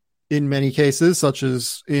in many cases, such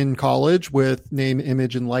as in college with name,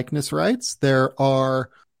 image, and likeness rights. There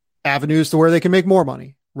are avenues to where they can make more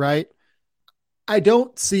money, right? I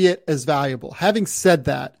don't see it as valuable. Having said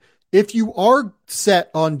that, if you are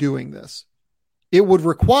set on doing this, it would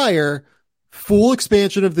require full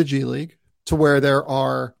expansion of the G League to where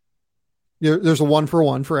there's a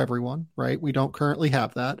 1-for-1 for everyone, right? We don't currently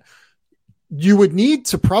have that. You would need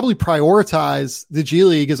to probably prioritize the G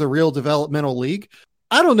League as a real developmental league.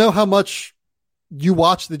 I don't know how much you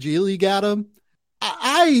watch the G League, Adam.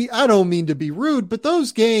 I don't mean to be rude, but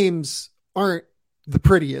those games aren't the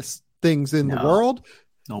prettiest things in the world.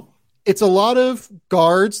 Nope. It's a lot of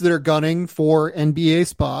guards that are gunning for NBA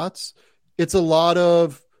spots. It's a lot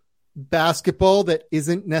of basketball that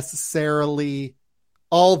isn't necessarily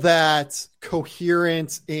all that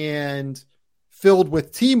coherent and filled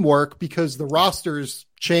with teamwork because the rosters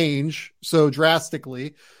change so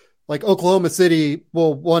drastically. Like Oklahoma City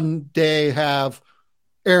will one day have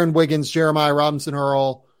Aaron Wiggins, Jeremiah Robinson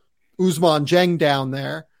Earl, Ousmane Dieng down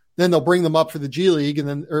there. Then they'll bring them up for the G League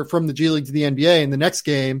or from the G League to the NBA. And the next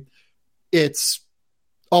game, it's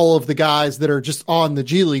all of the guys that are just on the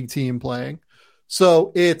G League team playing.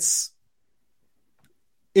 So it's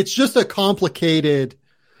just a complicated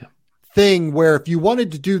thing where if you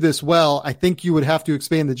wanted to do this well, I think you would have to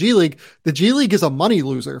expand the G League. The G League is a money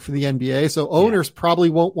loser for the NBA, so owners probably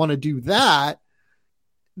won't want to do that.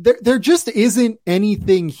 There just isn't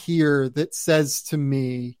anything here that says to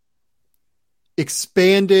me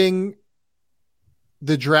expanding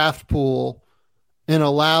the draft pool and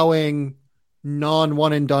allowing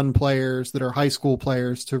non-one and done players that are high school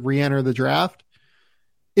players to re-enter the draft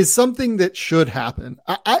is something that should happen.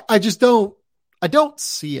 I don't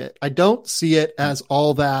see it. I don't see it as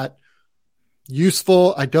all that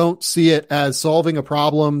useful. I don't see it as solving a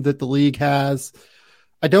problem that the league has.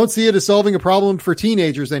 I don't see it as solving a problem for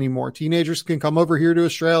teenagers anymore. Teenagers can come over here to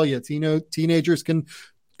Australia. Teenagers can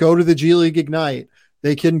go to the G League Ignite.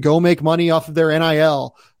 They can go make money off of their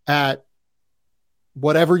NIL at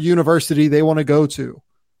whatever university they want to go to.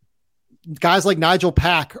 Guys like Nigel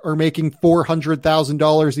Pack are making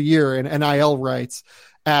 $400,000 a year in NIL rights,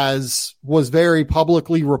 as was very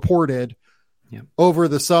publicly reported over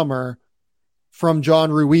the summer from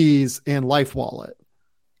John Ruiz and LifeWallet.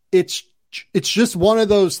 It's just one of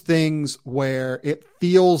those things where it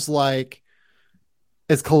feels like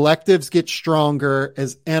as collectives get stronger,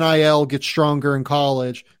 as NIL gets stronger in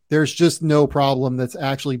college, There's just no problem that's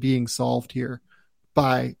actually being solved here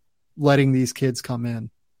by letting these kids come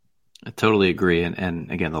in. I totally agree.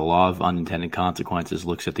 And again, the law of unintended consequences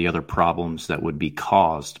looks at the other problems that would be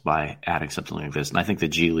caused by adding something like this. And I think the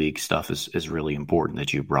G League stuff is really important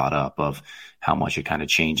that you brought up, of how much it kind of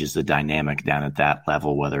changes the dynamic down at that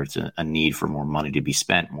level, whether it's a need for more money to be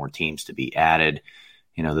spent, more teams to be added,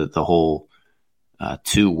 the whole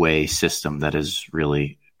two-way system that has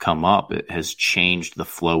really come up. It has changed the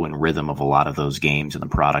flow and rhythm of a lot of those games and the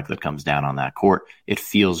product that comes down on that court. It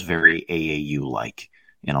feels very AAU-like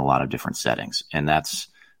in a lot of different settings. And that's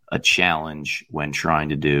a challenge when trying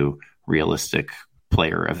to do realistic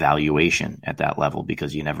player evaluation at that level,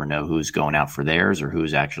 because you never know who's going out for theirs or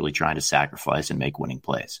who's actually trying to sacrifice and make winning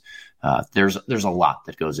plays. There's a lot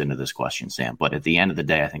that goes into this question, Sam, but at the end of the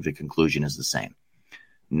day, I think the conclusion is the same.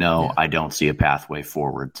 No, yeah. I don't see a pathway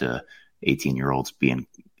forward to 18-year-olds being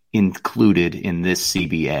included in this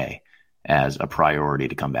CBA as a priority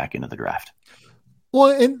to come back into the draft.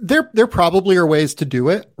 Well, and there probably are ways to do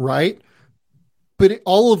it, right? But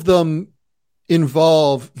all of them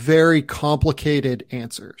involve very complicated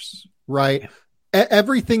answers, right? Yeah.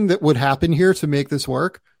 Everything that would happen here to make this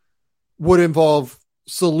work would involve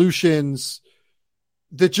solutions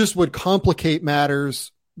that just would complicate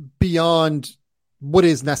matters beyond what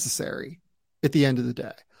is necessary at the end of the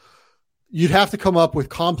day. You'd have to come up with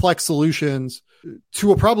complex solutions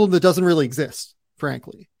to a problem that doesn't really exist,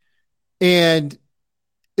 frankly. And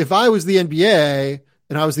if I was the NBA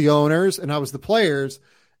and I was the owners and I was the players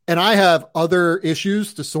and I have other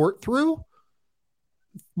issues to sort through,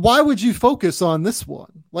 why would you focus on this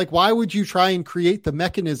one? Like, why would you try and create the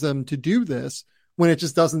mechanism to do this when it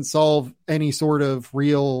just doesn't solve any sort of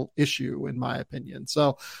real issue, in my opinion?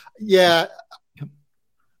 So, yeah.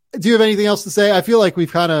 Do you have anything else to say? I feel like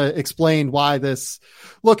we've kind of explained why this.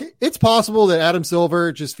 Look, it's possible that Adam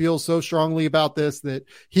Silver just feels so strongly about this that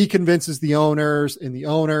he convinces the owners, and the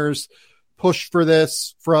owners push for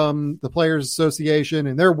this from the Players Association,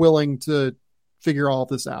 and they're willing to figure all of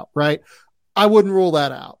this out, right? I wouldn't rule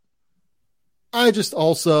that out. I just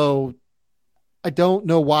also, I don't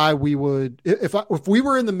know why we would, if we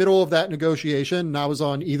were in the middle of that negotiation and I was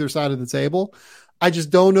on either side of the table, I just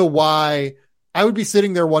don't know why. I would be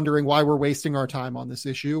sitting there wondering why we're wasting our time on this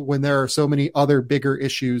issue when there are so many other bigger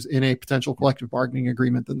issues in a potential collective bargaining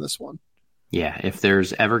agreement than this one. Yeah, if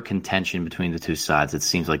there's ever contention between the two sides, it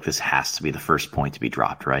seems like this has to be the first point to be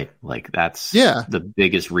dropped, right? Like that's the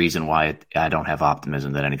biggest reason why I don't have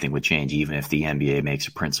optimism that anything would change, even if the NBA makes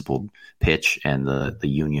a principled pitch and the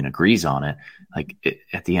union agrees on it. Like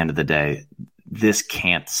at the end of the day, this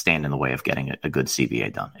can't stand in the way of getting a good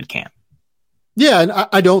CBA done. It can't. Yeah, and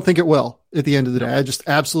I don't think it will at the end of the day. I just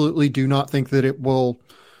absolutely do not think that it will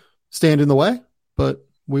stand in the way, but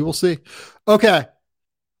we will see. Okay,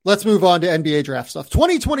 let's move on to NBA draft stuff.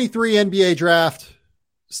 2023 NBA draft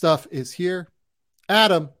stuff is here.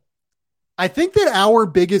 Adam, I think that our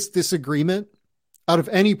biggest disagreement out of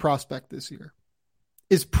any prospect this year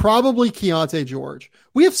is probably Keyonte George.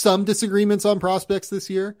 We have some disagreements on prospects this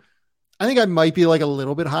year. I think I might be like a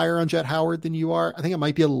little bit higher on Jet Howard than you are. I think I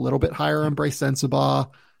might be a little bit higher on Bryce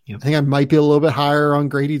Sensabaugh. Yep. I think I might be a little bit higher on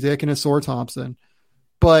Grady Dick and Asor Thompson.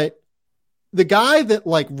 But the guy that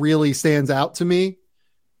like really stands out to me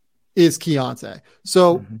is Keyonte.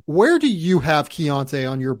 So where do you have Keyonte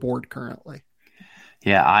on your board currently?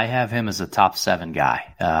 Yeah, I have him as a top 7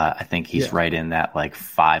 guy. I think he's right in that like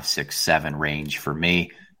 5, 6, 7 range for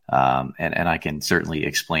me. And I can certainly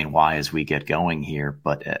explain why as we get going here,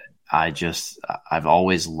 but I've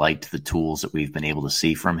always liked the tools that we've been able to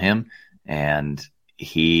see from him, and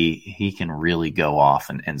he can really go off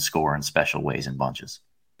and score in special ways in bunches.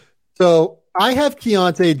 So I have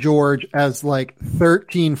Keyonte George as like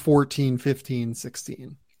 13, 14, 15,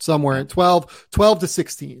 16, somewhere at 12 to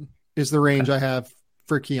 16 is the range I have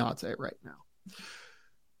for Keyonte right now.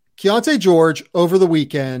 Keyonte George over the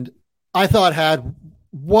weekend, I thought had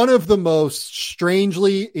one of the most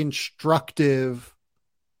strangely instructive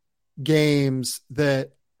games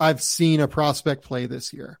that I've seen a prospect play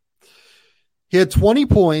this year. He had 20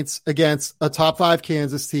 points against a top 5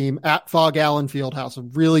 Kansas team at Fog Allen Fieldhouse, a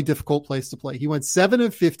really difficult place to play. He went 7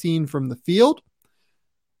 of 15 from the field.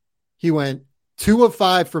 He went 2 of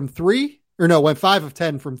 5 from 3, went 5 of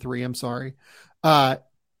 10 from 3. I'm sorry. Had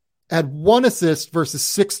 1 assist versus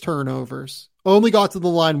 6 turnovers. Only got to the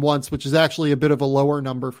line once, which is actually a bit of a lower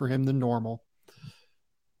number for him than normal.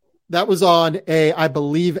 That was on I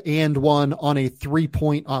believe, and one on a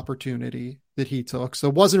 3-point opportunity that he took. So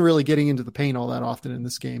wasn't really getting into the paint all that often in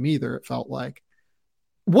this game either, it felt like.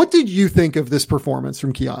 What did you think of this performance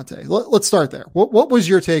from Keyonte? Let's start there. What was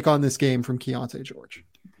your take on this game from Keyonte George?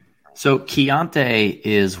 So Keontae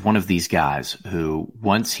is one of these guys who,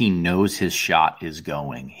 once he knows his shot is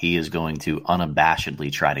going, he is going to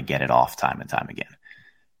unabashedly try to get it off time and time again.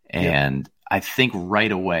 And I think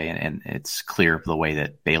right away, and it's clear the way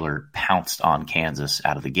that Baylor pounced on Kansas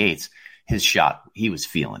out of the gates, his shot, he was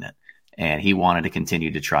feeling it. And he wanted to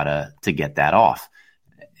continue to try to get that off.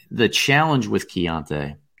 The challenge with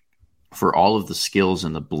Keontae, for all of the skills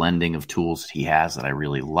and the blending of tools that he has that I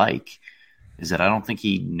really like, is that I don't think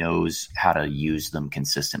he knows how to use them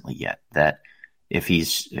consistently yet. That if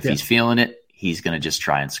he's feeling it, he's going to just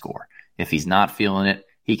try and score. If he's not feeling it,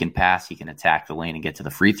 he can pass, he can attack the lane and get to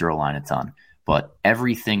the free throw line a ton. But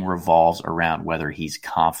everything revolves around whether he's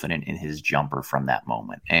confident in his jumper from that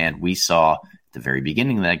moment. And we saw at the very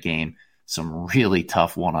beginning of that game some really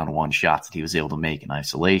tough one-on-one shots that he was able to make in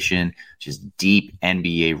isolation, just deep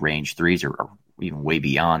NBA range threes or even way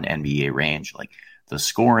beyond NBA range. Like, the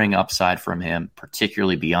scoring upside from him,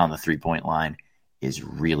 particularly beyond the three-point line, is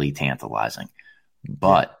really tantalizing.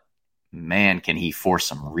 But, man, can he force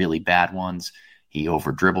some really bad ones. He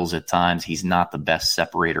over-dribbles at times. He's not the best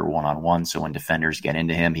separator one-on-one, so when defenders get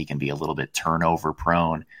into him, he can be a little bit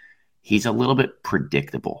turnover-prone. He's a little bit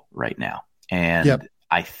predictable right now. And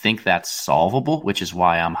I think that's solvable, which is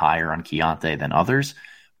why I'm higher on Keontae than others.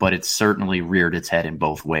 But it's certainly reared its head in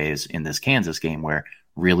both ways in this Kansas game, where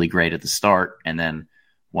really great at the start, and then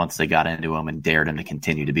once they got into him and dared him to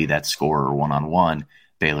continue to be that scorer one-on-one,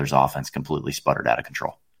 Baylor's offense completely sputtered out of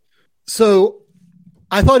control. So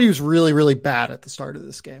I thought he was really, really bad at the start of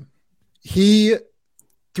this game. He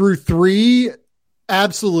threw 3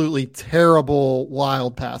 absolutely terrible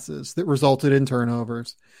wild passes that resulted in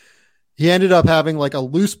turnovers. He ended up having like a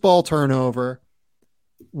loose ball turnover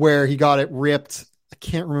where he got it ripped. I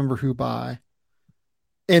can't remember who by.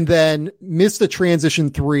 And then missed a transition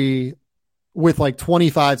 3 with like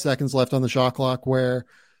 25 seconds left on the shot clock, where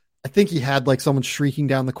I think he had like someone streaking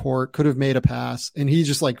down the court, could have made a pass, and he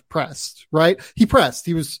just like pressed, right? He pressed.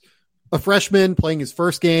 He was a freshman playing his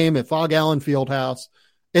first game at Fog Allen Fieldhouse,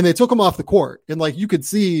 and they took him off the court. And like, you could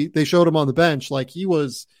see, they showed him on the bench. Like, he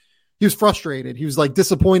was frustrated. He was like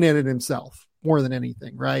disappointed in himself more than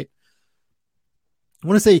anything. Right. I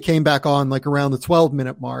want to say he came back on like around the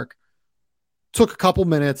 12-minute mark. Took a couple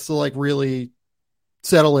minutes to like really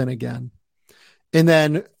settle in again. And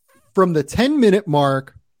then from the 10-minute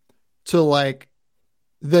mark to like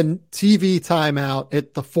the TV timeout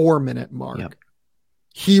at the 4-minute mark,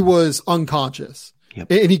 he was unconscious.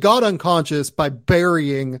 And he got unconscious by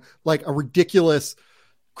burying like a ridiculous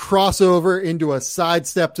crossover into a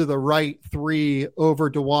sidestep to the right 3 over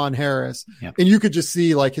DeJuan Harris. And you could just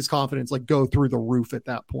see like his confidence like go through the roof at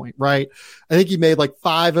that point, right? I think he made like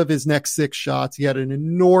 5 of his next 6 shots. He had an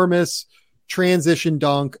enormous transition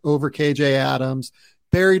dunk over KJ Adams,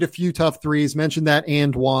 buried a few tough threes, mentioned that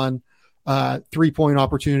and one 3-point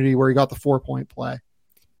opportunity where he got the 4-point play.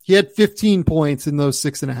 He had 15 points in those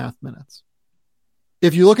 6.5 minutes.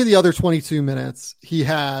 If you look at the other 22 minutes, he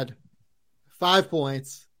had 5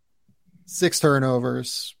 points, 6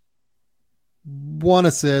 turnovers, 1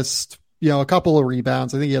 assist, a couple of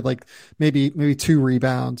rebounds. I think he had like maybe 2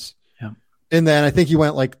 rebounds. And then I think he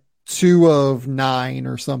went like 2 of 9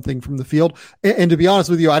 or something from the field. And to be honest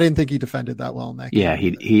with you, I didn't think he defended that well in that game.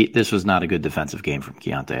 Yeah, this was not a good defensive game from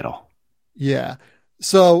Keontae at all. Yeah.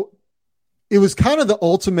 So it was kind of the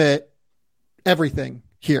ultimate everything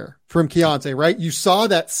here from Keontae, right? You saw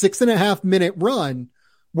that 6.5 minute run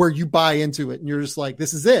where you buy into it and you're just like,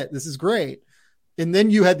 this is it. This is great. And then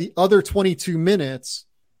you had the other 22 minutes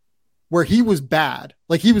where he was bad.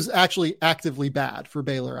 Like, he was actually actively bad for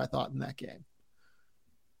Baylor, I thought, in that game.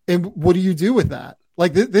 And what do you do with that?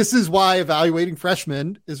 Like, this is why evaluating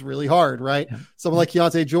freshmen is really hard, right? Yeah. Someone like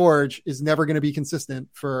Keontae George is rarely going to be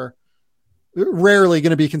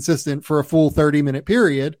consistent for a full 30-minute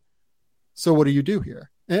period. So what do you do here?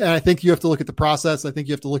 And I think you have to look at the process. I think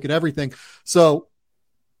you have to look at everything. So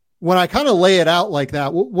when I kind of lay it out like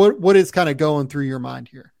that, what is kind of going through your mind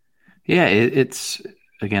here? Yeah, it's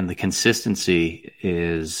again, the consistency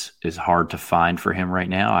is hard to find for him right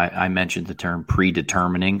now. I mentioned the term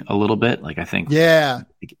predetermining a little bit. Like, I think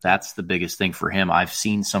that's the biggest thing for him. I've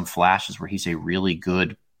seen some flashes where he's a really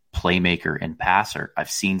good playmaker and passer.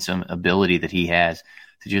 I've seen some ability that he has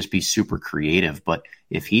to just be super creative. But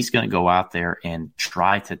if he's going to go out there and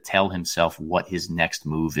try to tell himself what his next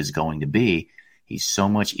move is going to be, he's so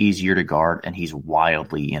much easier to guard and he's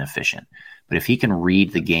wildly inefficient. But if he can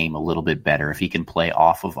read the game a little bit better, if he can play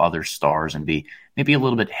off of other stars and be maybe a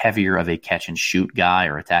little bit heavier of a catch and shoot guy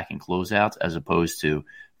or attacking closeouts as opposed to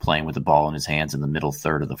playing with the ball in his hands in the middle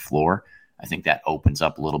third of the floor, I think that opens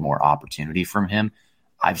up a little more opportunity from him.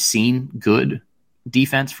 I've seen good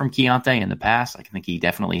defense from Keontae in the past. I think he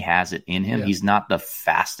definitely has it in him. Yeah. He's not the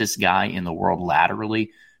fastest guy in the world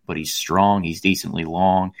laterally, but he's strong. He's decently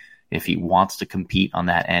long. If he wants to compete on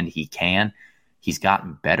that end, he can. He's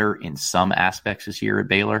gotten better in some aspects this year at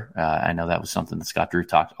Baylor. I know that was something that Scott Drew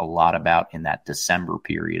talked a lot about in that December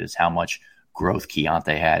period, is how much growth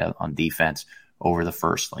Keontae had on defense over the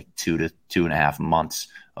first 2 to 2.5 months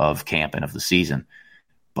of camp and of the season.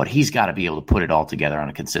 But he's got to be able to put it all together on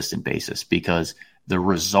a consistent basis, because the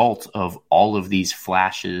result of all of these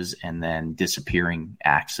flashes and then disappearing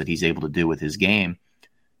acts that he's able to do with his game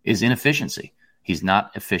is inefficiency. He's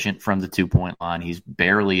not efficient from the 2-point line. He's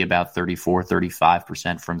barely about 34,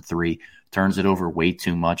 35% from three, turns it over way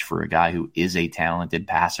too much for a guy who is a talented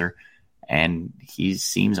passer. And he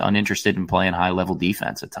seems uninterested in playing high-level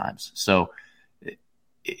defense at times. So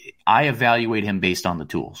I evaluate him based on the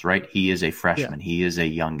tools, right? He is a freshman. Yeah. He is a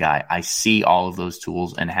young guy. I see all of those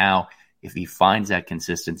tools and how, if he finds that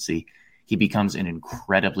consistency, he becomes an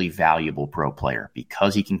incredibly valuable pro player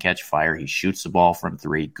because he can catch fire. He shoots the ball from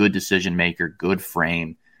three, good decision maker, good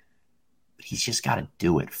frame. But he's just got to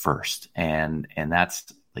do it first. And that's,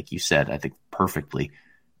 like you said, I think perfectly,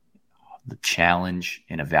 the challenge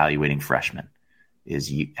in evaluating freshmen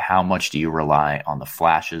is how much do you rely on the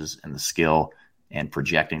flashes and the skill and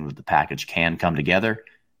projecting that the package can come together,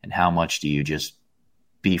 and how much do you just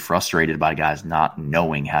be frustrated by guys not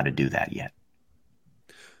knowing how to do that yet?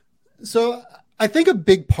 So I think a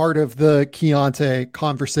big part of the Keontae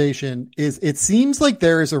conversation is it seems like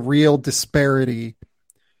there is a real disparity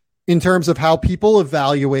in terms of how people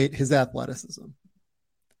evaluate his athleticism.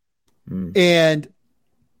 And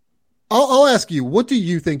I'll ask you, what do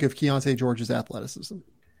you think of Keontae George's athleticism?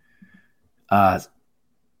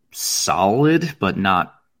 Solid, but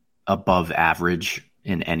not above average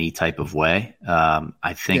in any type of way.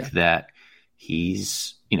 I think that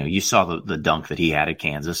he's, you saw the dunk that he had at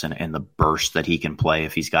Kansas and the burst that he can play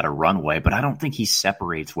if he's got a runway, but I don't think he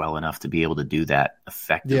separates well enough to be able to do that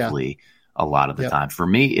effectively a lot of the time. For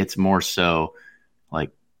me, it's more so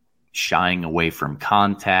like shying away from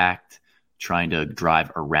contact, trying to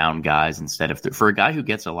drive around guys instead of for a guy who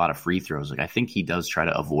gets a lot of free throws. Like, I think he does try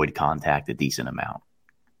to avoid contact a decent amount.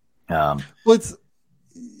 Let's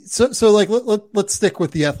stick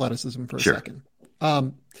with the athleticism for a second.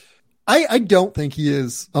 I don't think he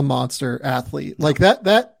is a monster athlete. Like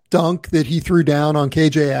that dunk that he threw down on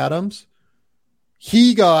KJ Adams,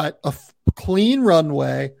 he got a clean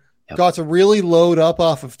runway, got to really load up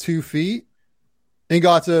off of 2 feet, and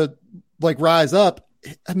got to rise up.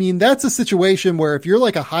 I mean, that's a situation where if you're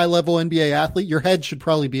like a high level NBA athlete, your head should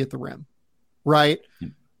probably be at the rim, right?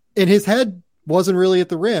 And his head wasn't really at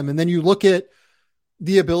the rim. And then you look at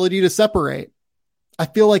the ability to separate. I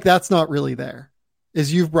feel like that's not really there,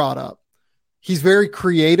 as you've brought up. He's very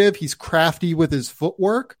creative. He's crafty with his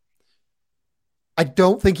footwork. I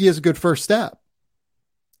don't think he has a good first step.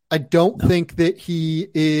 I don't think that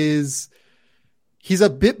he's a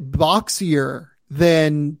bit boxier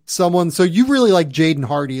than someone. So you really like Jaden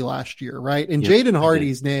Hardy last year, right? And Jaden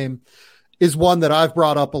Hardy's name is one that I've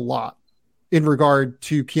brought up a lot in regard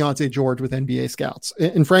to Keontae George with NBA scouts.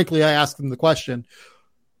 And frankly, I asked them the question,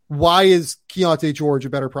 why is Keontae George a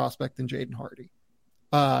better prospect than Jaden Hardy?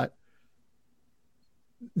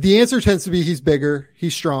 The answer tends to be he's bigger,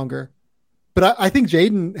 he's stronger. But I think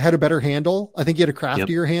Jaden had a better handle. I think he had a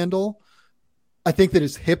craftier handle. I think that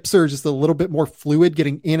his hips are just a little bit more fluid,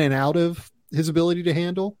 getting in and out of his ability to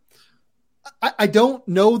handle. I don't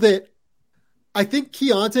know that. I think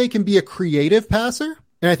Keontae can be a creative passer,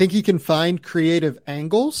 and I think he can find creative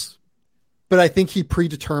angles, but I think he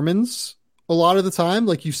predetermines a lot of the time,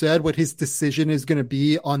 like you said, what his decision is going to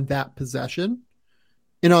be on that possession.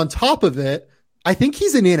 And on top of it, I think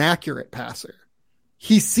he's an inaccurate passer.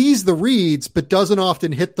 He sees the reads, but doesn't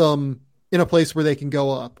often hit them in a place where they can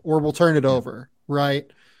go up or will turn it over.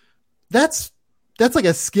 Right. That's like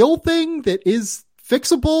a skill thing that is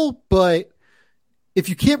fixable, but if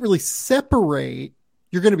you can't really separate,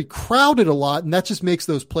 you're going to be crowded a lot. And that just makes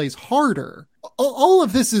those plays harder. All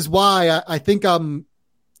of this is why I think I'm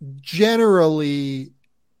generally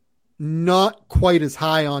not quite as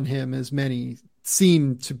high on him as many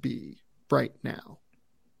seem to be right now.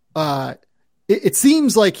 It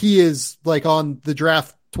seems like he is like on the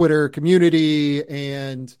draft Twitter community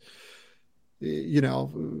and,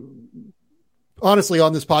 honestly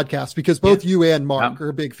on this podcast, because both you and Mark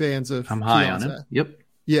are big fans of I'm high on him. Yep.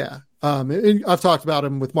 Yeah. And I've talked about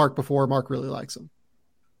him with Mark before. Mark really likes him.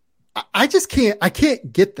 I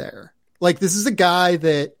can't get there. Like, this is a guy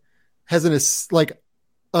that has a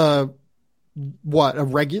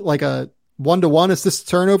 1-to-1 assist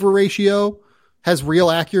turnover ratio has real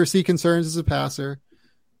accuracy concerns as a passer,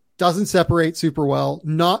 doesn't separate super well,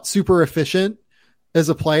 not super efficient as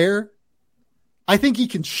a player. I think he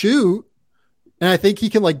can shoot, and I think he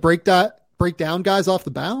can like break down guys off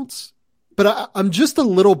the bounce. But I'm just a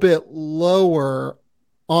little bit lower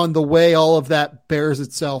on the way all of that bears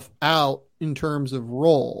itself out in terms of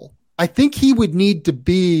role. I think he would need to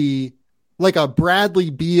be like a Bradley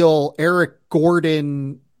Beal, Eric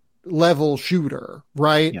Gordon level shooter,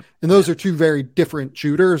 right? Yep. And those are two very different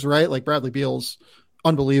shooters, right? Like Bradley Beal's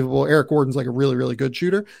unbelievable. Eric Gordon's like a really, really good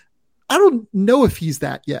shooter. I don't know if he's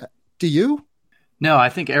that yet. Do you? No, I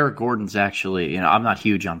think Eric Gordon's actually, I'm not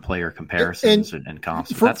huge on player comparisons and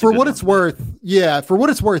comps. For what it's worth,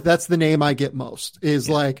 that's the name I get most is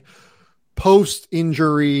like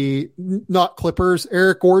post-injury, not Clippers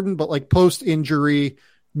Eric Gordon, but like post-injury,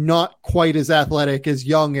 not quite as athletic as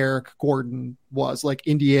young Eric Gordon was, like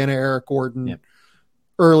Indiana Eric Gordon,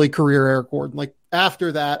 early career Eric Gordon. Like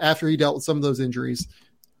after that, after he dealt with some of those injuries,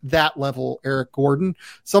 that level Eric Gordon.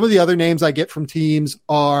 Some of the other names I get from teams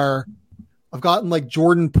are, I've gotten like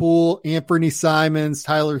Jordan Poole, Anthony Simons,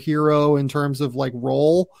 Tyler Hero in terms of like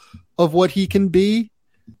role of what he can be.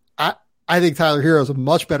 I think Tyler Hero is a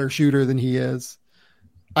much better shooter than he is.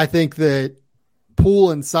 I think that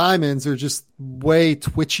Poole and Simons are just way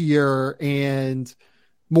twitchier and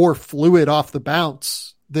more fluid off the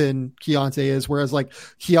bounce than Keontae is. Whereas like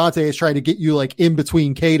Keontae is trying to get you like in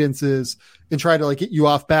between cadences and try to like get you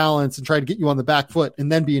off balance and try to get you on the back foot and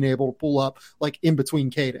then being able to pull up like in between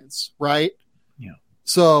cadence. Right. Yeah.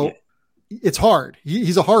 So it's hard.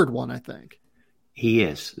 He's a hard one, I think. He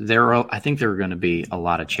is. I think there are going to be a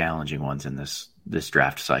lot of challenging ones in this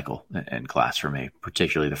draft cycle and class for me,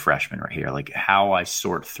 particularly the freshmen right here. Like how I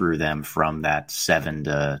sort through them from that 7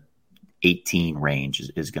 to 18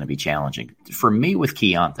 range is going to be challenging for me with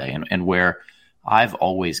Keontae, and where I've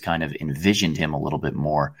always kind of envisioned him a little bit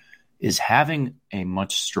more is having a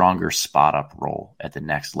much stronger spot up role at the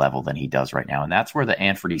next level than he does right now. And that's where the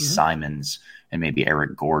Anthony Simons and maybe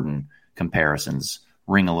Eric Gordon comparisons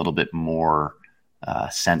ring a little bit more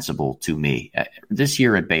sensible to me. This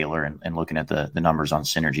year at Baylor, and looking at the numbers on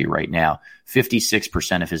Synergy right now,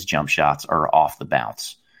 56% of his jump shots are off the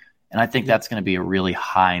bounce. And I think that's going to be a really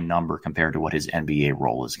high number compared to what his NBA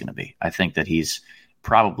role is going to be. I think that he's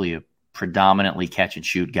probably a predominantly catch and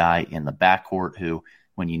shoot guy in the backcourt who,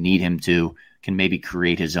 when you need him to, can maybe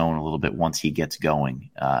create his own a little bit once he gets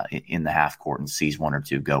going in the half court and sees one or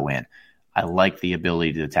two go in. I like the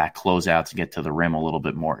ability to attack closeouts and get to the rim a little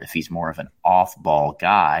bit more. If he's more of an off-ball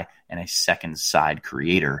guy and a second side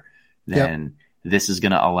creator, then this is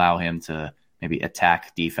going to allow him to maybe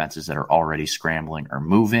attack defenses that are already scrambling or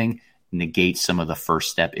moving, negate some of the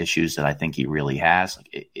first step issues that I think he really has.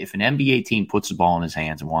 Like if an NBA team puts the ball in his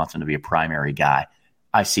hands and wants him to be a primary guy,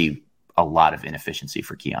 I see a lot of inefficiency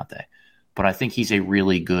for Keontae. But I think he's a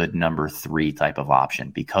really good number 3 type of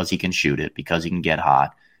option because he can shoot it, because he can get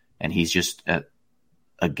hot. And he's just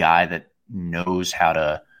a guy that knows how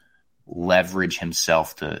to leverage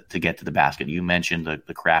himself to get to the basket. You mentioned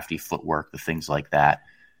the crafty footwork, the things like that.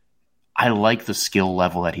 I like the skill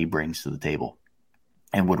level that he brings to the table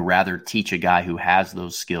and would rather teach a guy who has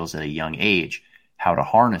those skills at a young age how to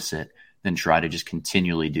harness it than try to just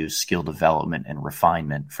continually do skill development and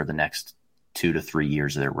refinement for the next 2 to 3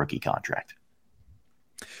 years of their rookie contract.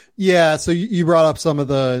 Yeah, so you brought up some of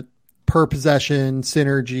the per possession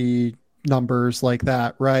synergy numbers like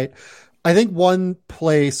that, right? I think one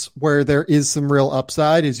place where there is some real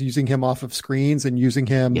upside is using him off of screens and using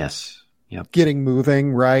him getting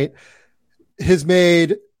moving, right? Has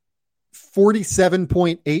made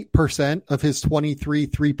 47.8% of his 23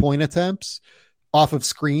 3-point attempts off of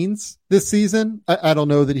screens this season. I don't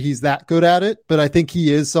know that he's that good at it, but I think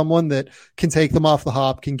he is someone that can take them off the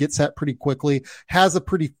hop, can get set pretty quickly, has a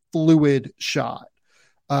pretty fluid shot.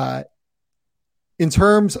 In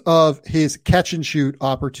terms of his catch and shoot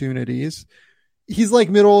opportunities, he's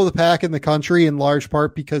like middle of the pack in the country in large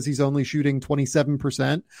part because he's only shooting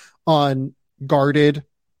 27% on guarded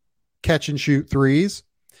catch and shoot threes.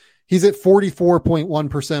 He's at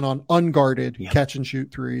 44.1% on unguarded catch and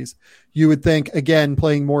shoot threes. You would think, again,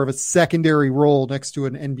 playing more of a secondary role next to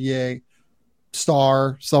an NBA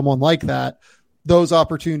star, someone like that, those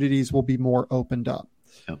opportunities will be more opened up.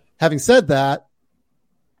 Yep. Having said that,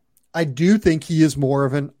 I do think he is more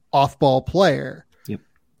of an off-ball player. Yep.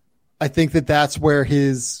 I think that that's where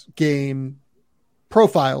his game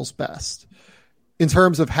profiles best. In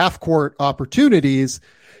terms of half-court opportunities,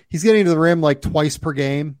 he's getting to the rim like twice per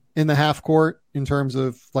game in the half court in terms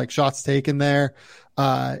of like shots taken there.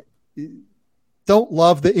 don't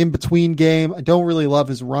love the in-between game. I don't really love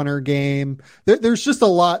his runner game. There's just a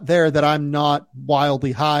lot there that I'm not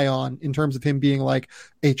wildly high on in terms of him being like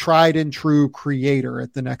a tried and true creator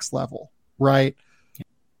at the next level, right?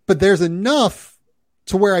 But there's enough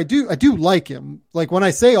to where I do like him. Like when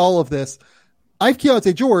I say all of this, I have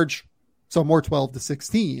Keyonte George, so more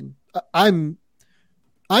 12-16. I am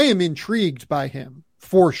intrigued by him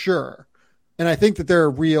for sure. And I think that there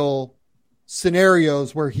are real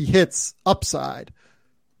scenarios where he hits upside,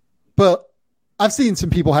 but I've seen some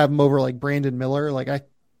people have him over like Brandon Miller. Like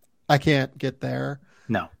I can't get there.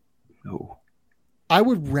 No. I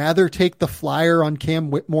would rather take the flyer on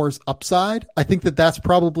Cam Whitmore's upside. I think that that's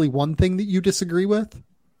probably one thing that you disagree with.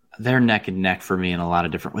 They're neck and neck for me in a lot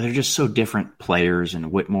of different ways. They're just so different players,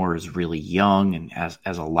 and Whitmore is really young and has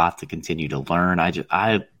a lot to continue to learn.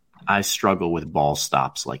 I struggle with ball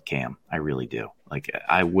stops like Cam. I really do. Like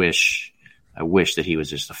I wish that he was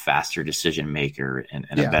just a faster decision maker and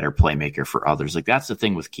a better playmaker for others. Like that's the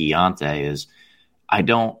thing with Keyonte is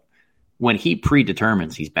when he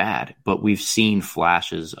predetermines, he's bad, but we've seen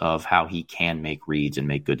flashes of how he can make reads and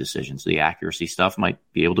make good decisions. The accuracy stuff might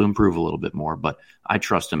be able to improve a little bit more, but I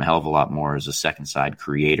trust him a hell of a lot more as a second side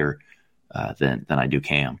creator than I do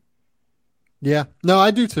Cam. Yeah, no,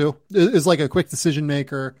 I do too. It's like a quick decision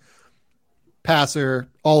maker, passer,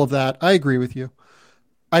 all of that. I agree with you.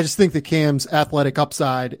 I just think that Cam's athletic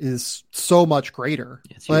upside is so much greater.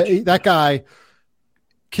 That guy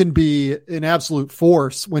can be an absolute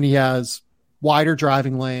force when he has wider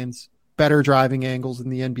driving lanes, better driving angles in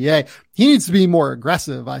the NBA. He needs to be more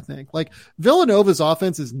aggressive, I think. Like Villanova's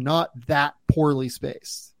offense is not that poorly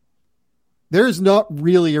spaced. There is not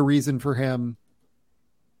really a reason for him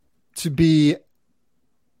to be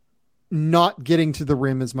not getting to the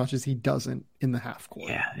rim as much as he doesn't in the half court.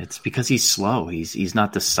 Yeah, it's because he's slow. He's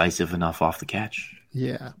not decisive enough off the catch.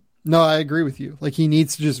 Yeah. No, I agree with you. Like he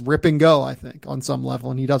needs to just rip and go, I think, on some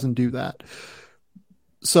level, and he doesn't do that.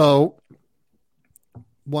 So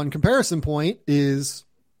one comparison point is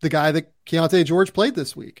the guy that Keyonte George played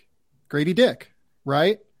this week, Grady Dick,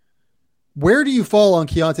 right? Where do you fall on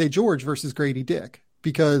Keyonte George versus Grady Dick?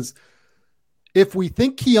 Because if we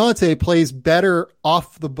think Keyonte plays better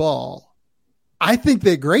off the ball, I think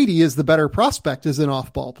that Grady is the better prospect as an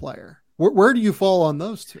off-ball player. Where do you fall on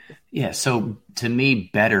those two? Yeah, so to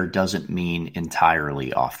me, better doesn't mean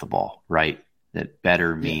entirely off the ball, right? That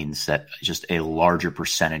better means that just a larger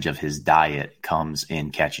percentage of his diet comes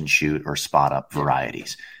in catch and shoot or spot up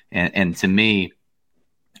varieties. And to me,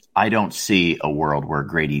 I don't see a world where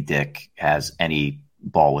Grady Dick has any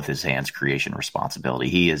ball with his hands creation responsibility.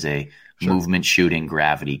 He is a movement shooting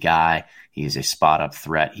gravity guy. He is a spot up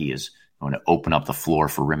threat. He is going to open up the floor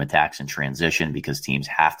for rim attacks in transition because teams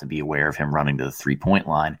have to be aware of him running to the 3-point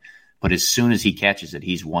line. But as soon as he catches it,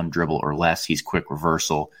 he's one dribble or less. He's quick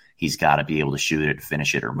reversal. He's got to be able to shoot it,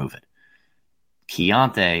 finish it, or move it.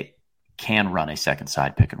 Keyonte can run a second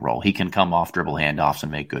side pick and roll. He can come off dribble handoffs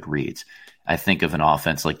and make good reads. I think of an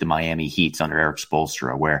offense like the Miami Heat's under Eric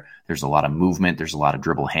Spoelstra, where there's a lot of movement, there's a lot of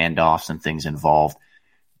dribble handoffs and things involved.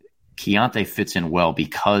 Keyonte fits in well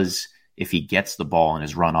because if he gets the ball and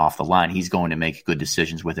is run off the line, he's going to make good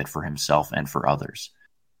decisions with it for himself and for others.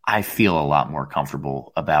 I feel a lot more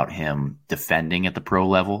comfortable about him defending at the pro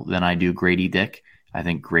level than I do Grady Dick. I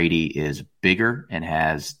think Grady is bigger and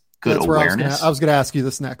has good awareness. I was going to ask you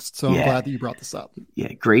this next, so I'm glad that you brought this up.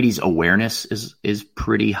 Yeah, Grady's awareness is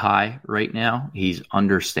pretty high right now. He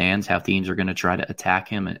understands how teams are going to try to attack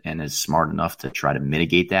him and is smart enough to try to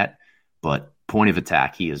mitigate that. But point of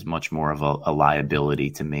attack, he is much more of a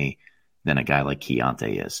liability to me than a guy like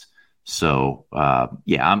Keyonte is. So,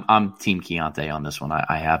 I'm Team Keyonte on this one.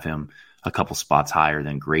 I have him a couple spots higher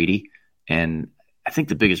than Grady. And I think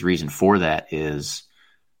the biggest reason for that is,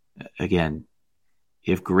 again,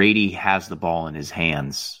 if Grady has the ball in his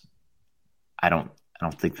hands, I don't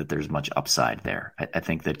think that there's much upside there. I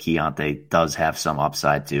think that Keyonte does have some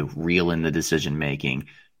upside to reel in the decision-making,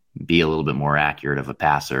 be a little bit more accurate of a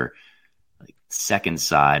passer. Like second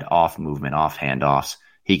side, off movement, off handoffs,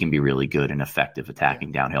 he can be really good and effective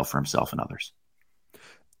attacking downhill for himself and others.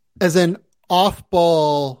 As an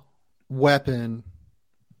off-ball weapon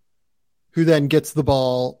who then gets the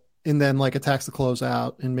ball and then like attacks the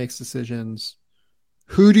closeout and makes decisions,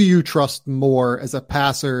 who do you trust more as a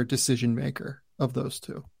passer decision maker of those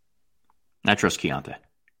two? I trust Keyonte.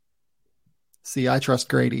 See, I trust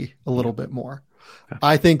Grady a little bit more. Okay.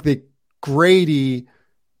 I think that Grady,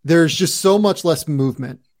 there's just so much less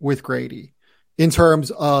movement with Grady in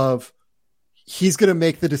terms of he's going to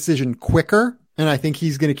make the decision quicker, and I think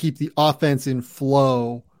he's going to keep the offense in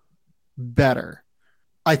flow better.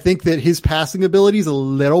 I think that his passing ability is a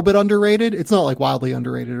little bit underrated. It's not like wildly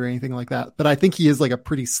underrated or anything like that, but I think he is like a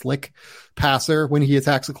pretty slick passer when he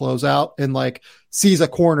attacks a closeout and like sees a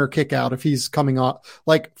corner kick out. If he's coming off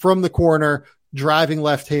like from the corner, driving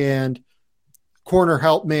left hand, corner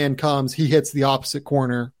help man comes, he hits the opposite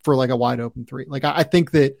corner for like a wide open three. Like I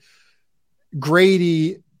think that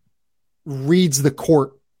Grady reads the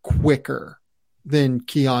court quicker than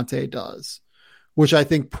Keontae does, which I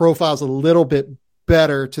think profiles a little bit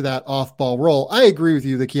better to that off-ball role. I agree with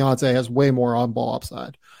you that Keontae has way more on-ball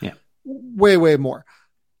upside. Yeah. Way more.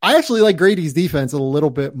 I actually like Grady's defense a little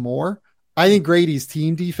bit more. I think Grady's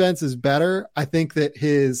team defense is better. I think that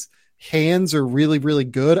his hands are really, really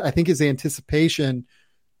good. I think his anticipation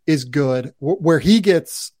is good. Where he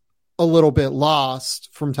gets a little bit lost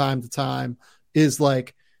from time to time is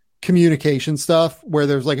like communication stuff where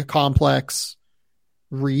there's like a complex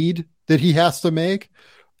read that he has to make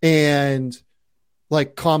and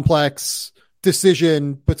like complex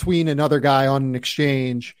decision between another guy on an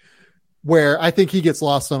exchange where I think he gets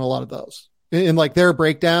lost on a lot of those. And like their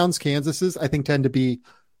breakdowns, Kansas's, I think tend to be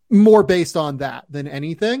more based on that than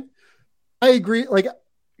anything. I agree. Like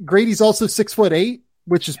Grady's also 6'8",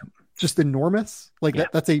 which is just enormous. Like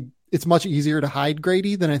it's much easier to hide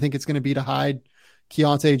Grady than I think it's going to be to hide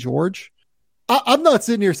Keontae George. I'm not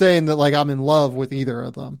sitting here saying that like I'm in love with either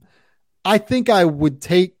of them. I think I would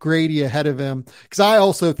take Grady ahead of him because I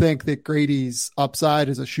also think that Grady's upside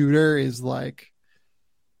as a shooter is like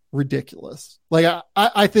ridiculous. Like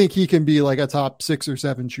I think he can be like a top 6 or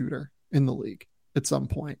 7 shooter in the league at some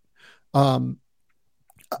point.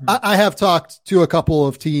 I have talked to a couple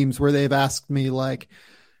of teams where they've asked me like,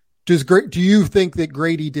 do you think that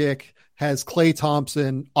Grady Dick has Klay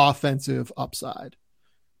Thompson offensive upside?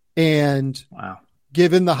 And wow,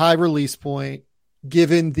 given the high release point,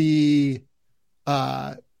 given the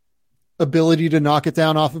ability to knock it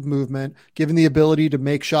down off of movement, given the ability to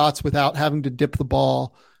make shots without having to dip the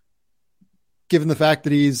ball, given the fact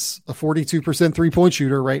that he's a 42% 3-point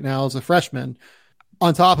shooter right now as a freshman,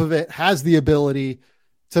 on top of it, has the ability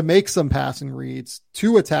to make some passing reads,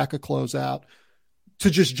 to attack a closeout,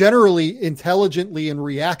 to just generally intelligently and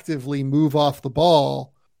reactively move off the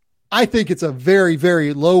ball. I think it's a very,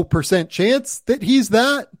 very low % chance that he's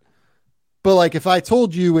that. But like, if I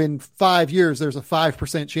told you in 5 years, there's a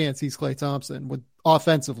 5% chance he's Klay Thompson with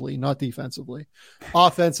offensively, not defensively,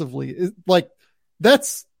 offensively, like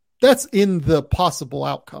that's in the possible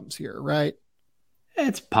outcomes here, right?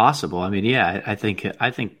 It's possible. I mean, yeah, I think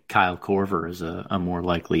Kyle Korver is a more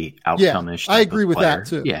likely outcome-ish. Yeah, I agree with player. that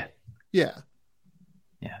too. Yeah.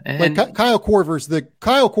 And like Kyle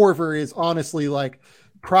Korver is honestly like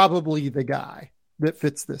probably the guy that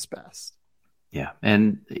fits this best. Yeah.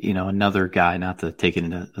 And, another guy, not to take it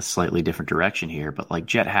in a slightly different direction here, but like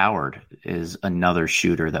Jet Howard is another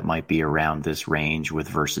shooter that might be around this range with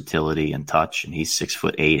versatility and touch. And he's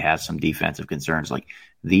 6'8", has some defensive concerns. Like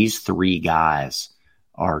these 3 guys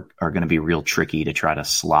are going to be real tricky to try to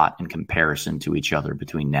slot in comparison to each other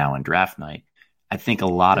between now and draft night. I think a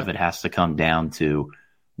lot of it has to come down to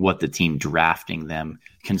what the team drafting them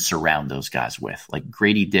can surround those guys with. Like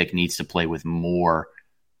Grady Dick needs to play with more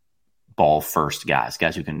ball first guys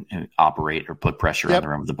who can operate or put pressure on the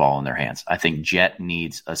rim with the ball in their hands. I think Jet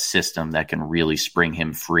needs a system that can really spring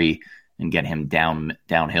him free and get him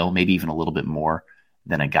downhill, maybe even a little bit more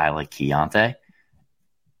than a guy like Keontae.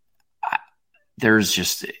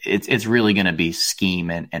 It's really going to be scheme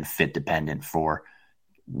and fit dependent for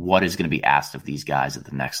what is going to be asked of these guys at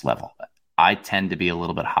the next level. I tend to be a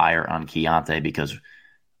little bit higher on Keontae because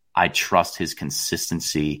I trust his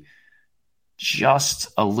consistency just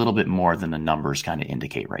a little bit more than the numbers kind of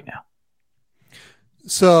indicate right now.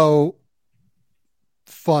 So,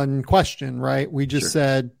 fun question, right? We just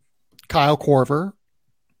said Kyle Korver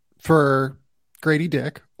for Grady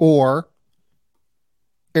Dick or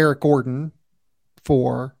Eric Gordon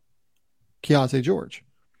for Keontae George.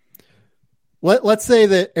 Let's say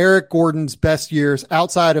that Eric Gordon's best years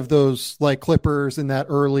outside of those like Clippers in that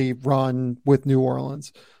early run with New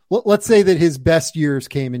Orleans, let's say that his best years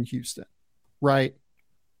came in Houston, right?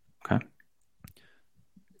 Okay.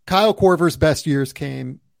 Kyle Korver's best years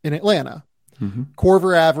came in Atlanta. Mm-hmm.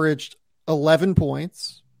 Korver averaged 11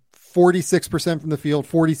 points, 46% from the field,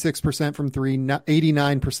 46% from 3,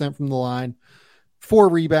 89% from the line, 4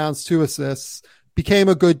 rebounds, 2 assists, became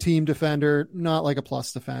a good team defender, not like a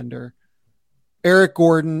plus defender. Eric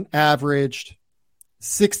Gordon averaged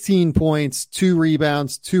 16 points, 2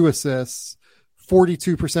 rebounds, 2 assists,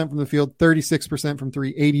 42% from the field, 36% from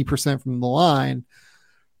 3, 80% from the line.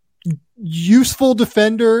 Useful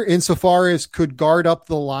defender insofar as could guard up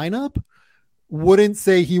the lineup. Wouldn't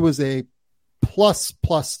say he was a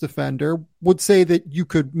plus defender would say that you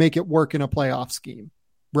could make it work in a playoff scheme,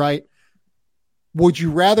 right? Would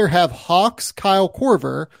you rather have Hawks Kyle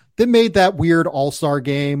Korver that made that weird all-star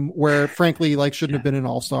game where frankly, like shouldn't have been an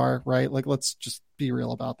all-star, right? Like, let's just be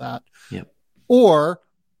real about that. Yep. Or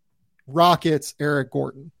Rockets Eric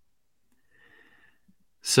Gordon.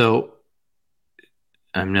 So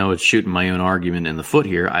I know it's shooting my own argument in the foot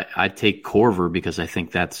here. I take Korver because I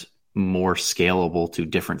think that's more scalable to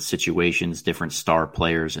different situations, different star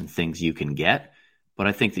players and things you can get. But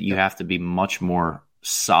I think that you have to be much more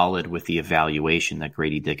solid with the evaluation that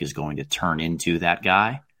Grady Dick is going to turn into that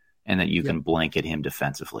guy and that you can blanket him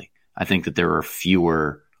defensively. I think that there are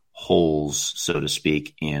fewer holes, so to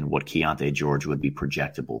speak, in what Keyonte George would be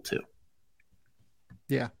projectable to.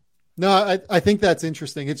 Yeah. No, I think that's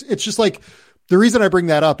interesting. It's just like, the reason I bring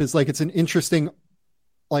that up is like, it's an interesting,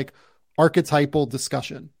 like archetypal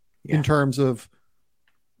discussion in terms of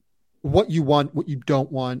what you want, what you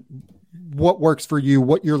don't want, what works for you,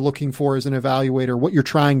 what you're looking for as an evaluator, what you're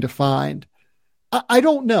trying to find. I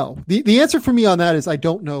don't know. The answer for me on that is I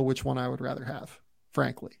don't know which one I would rather have,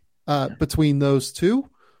 frankly, between those two.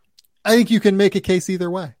 I think you can make a case either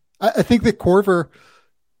way. I think that Korver,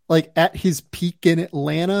 like at his peak in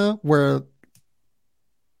Atlanta, where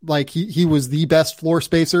like he was the best floor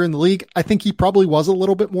spacer in the league, I think he probably was a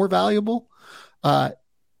little bit more valuable.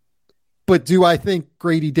 But do I think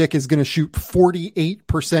Grady Dick is going to shoot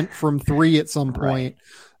 48% from three at some point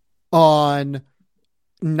on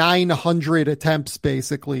 900 attempts,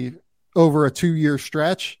 basically over a 2-year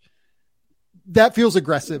stretch? That feels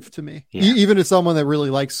aggressive to me. Even as someone that really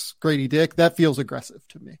likes Grady Dick, that feels aggressive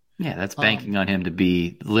to me. Yeah, that's banking on him to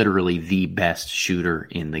be literally the best shooter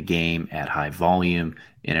in the game at high volume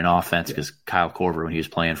in an offense, because Kyle Korver, when he was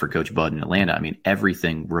playing for Coach Bud in Atlanta, I mean,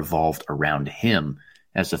 everything revolved around him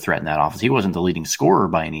as a threat in that offense. He wasn't the leading scorer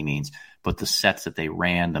by any means, but the sets that they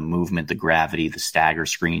ran, the movement, the gravity, the stagger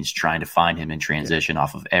screens, trying to find him in transition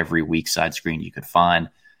off of every weak side screen you could find,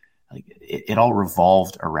 like it all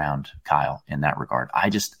revolved around Kyle in that regard.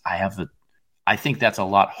 I think that's a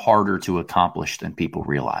lot harder to accomplish than people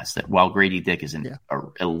realize. That while Grady Dick is an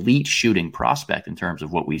elite shooting prospect in terms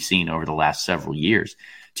of what we've seen over the last several years,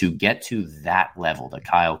 to get to that level that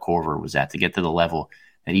Kyle Korver was at, to get to the level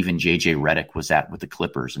that even JJ Redick was at with the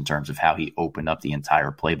Clippers in terms of how he opened up the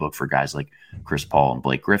entire playbook for guys like Chris Paul and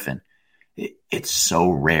Blake Griffin, it's so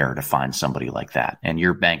rare to find somebody like that. And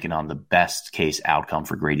you're banking on the best case outcome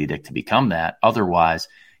for Grady Dick to become that. Otherwise,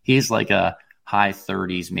 he's like a high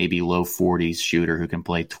 30s, maybe low 40s shooter who can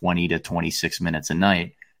play 20 to 26 minutes a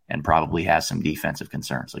night and probably has some defensive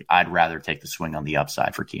concerns. Like, I'd rather take the swing on the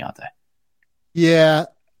upside for Keyonte. Yeah.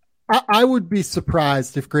 I would be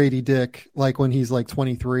surprised if Grady Dick, like when he's like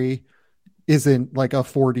 23, isn't like a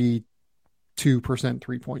 42%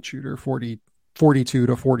 3-point shooter, 42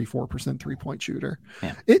 to 44% 3-point shooter.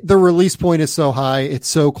 Yeah. The release point is so high. It's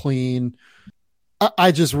so clean.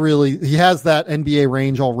 I just really, he has that NBA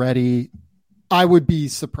range already. I would be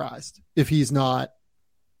surprised if he's not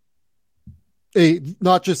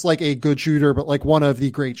just like a good shooter, but like one of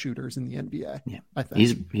the great shooters in the NBA. Yeah. I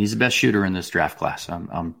think he's the best shooter in this draft class.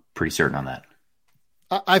 I'm pretty certain on that.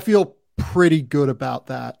 I feel pretty good about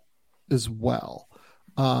that as well.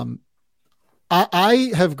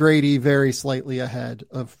 I have Grady very slightly ahead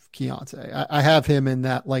of Keyonte. I have him in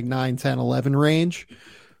that like 9, 10, 11 range,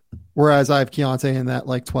 whereas I have Keyonte in that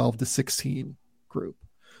like 12 to 16 group.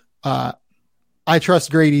 I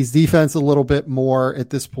trust Grady's defense a little bit more at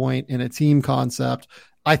this point in a team concept.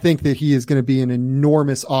 I think that he is going to be an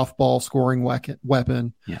enormous off-ball scoring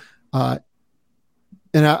weapon. Yeah.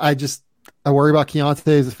 And I worry about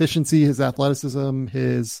Keyonte's efficiency, his athleticism,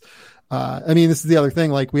 this is the other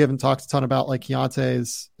thing. Like, we haven't talked a ton about like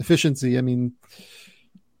Keyonte's efficiency. I mean,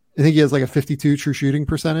 I think he has like a 52 true shooting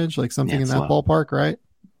percentage, like something in that ballpark, right?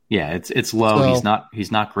 Yeah, it's low. So,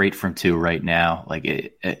 he's not great from 2 right now.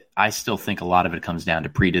 Like, I still think a lot of it comes down to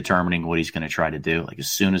predetermining what he's going to try to do. Like, as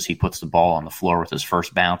soon as he puts the ball on the floor with his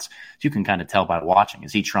first bounce, you can kind of tell by watching.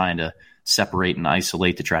 Is he trying to separate and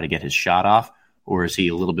isolate to try to get his shot off? Or is he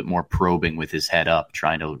a little bit more probing with his head up,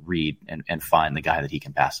 trying to read and find the guy that he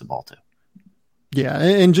can pass the ball to? Yeah,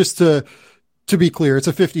 and just to be clear, it's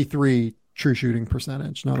a 53 true shooting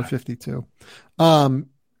percentage, not a 52.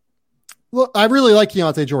 Look, I really like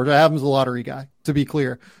Keyonte George. I have him as a lottery guy, to be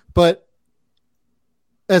clear. But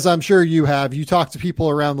as I'm sure you talk to people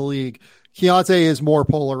around the league, Keyonte is more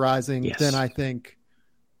polarizing than I think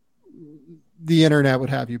the internet would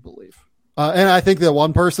have you believe. And I think that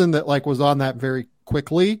one person that like was on that very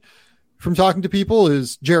quickly from talking to people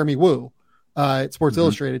is Jeremy Woo at Sports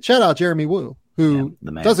Illustrated. Shout out Jeremy Woo, who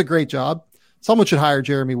does a great job. Someone should hire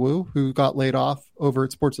Jeremy Woo, who got laid off over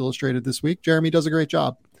at Sports Illustrated this week. Jeremy does a great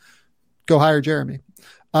job. Go hire Jeremy.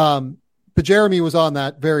 But Jeremy was on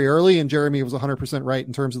that very early, and Jeremy was 100% right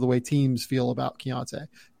in terms of the way teams feel about Keontae.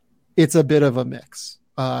 It's a bit of a mix.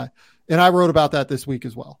 And I wrote about that this week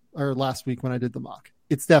as well, or last week when I did the mock.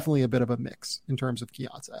 It's definitely a bit of a mix in terms of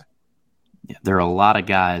Keontae. Yeah, there are a lot of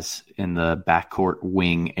guys in the backcourt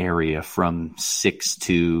wing area from 6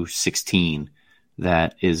 to 16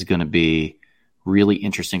 that is going to be really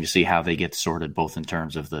interesting to see how they get sorted, both in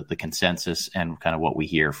terms of the consensus and kind of what we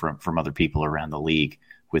hear from other people around the league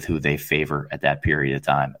with who they favor at that period of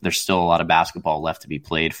time. There's still a lot of basketball left to be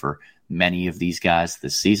played for many of these guys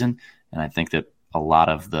this season, and I think that a lot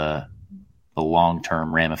of the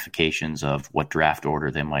long-term ramifications of what draft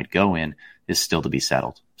order they might go in is still to be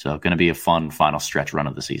settled. So going to be a fun final stretch run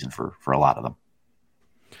of the season for a lot of them.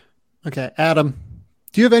 Okay, Adam,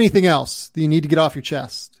 do you have anything else that you need to get off your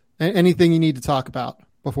chest? Anything you need to talk about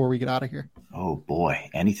before we get out of here? Oh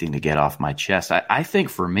boy, anything to get off my chest. I think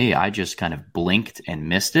for me, I just kind of blinked and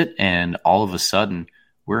missed it. And all of a sudden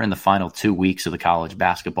we're in the final 2 weeks of the college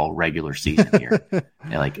basketball regular season here.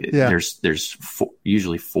 There's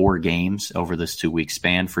usually 4 games over this 2 week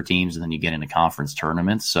span for teams. And then you get into conference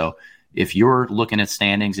tournaments. So if you're looking at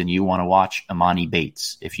standings and you want to watch Amani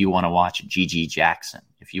Bates, if you want to watch Gigi Jackson,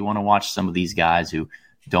 if you want to watch some of these guys who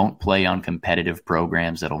don't play on competitive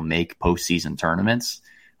programs that'll make postseason tournaments,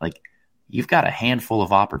 like you've got a handful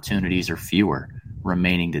of opportunities or fewer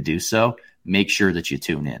remaining to do so. Make sure that you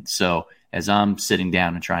tune in. So as I'm sitting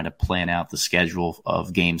down and trying to plan out the schedule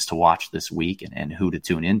of games to watch this week and who to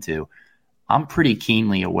tune into, I'm pretty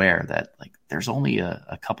keenly aware that like there's only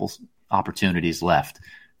a couple opportunities left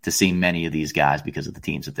to see many of these guys because of the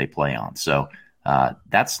teams that they play on. So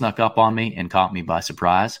that snuck up on me and caught me by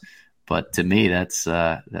surprise. But to me, that's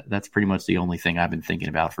pretty much the only thing I've been thinking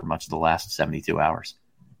about for much of the last 72 hours.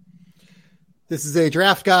 This is a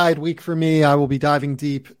draft guide week for me. I will be diving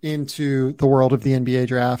deep into the world of the NBA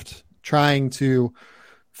draft, trying to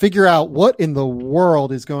figure out what in the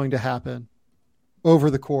world is going to happen over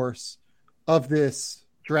the course of this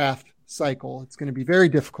draft cycle. It's going to be very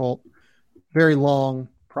difficult, very long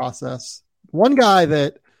process. One guy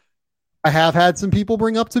that I have had some people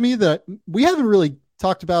bring up to me that we haven't really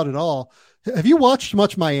talked about at all. Have you watched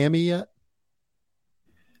much Miami yet?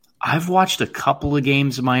 I've watched a couple of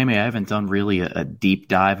games of Miami. I haven't done really a deep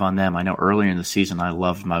dive on them. I know earlier in the season I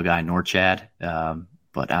loved my guy Norchad,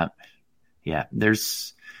 but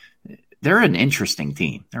they're an interesting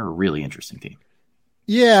team. They're a really interesting team.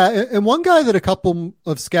 Yeah, and one guy that a couple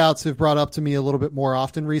of scouts have brought up to me a little bit more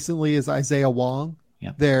often recently is Isaiah Wong.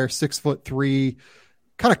 Yeah. Their 6'3"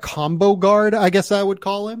 kind of combo guard, I guess I would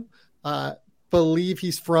call him. Believe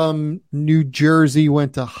he's from New Jersey,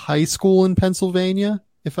 went to high school in Pennsylvania,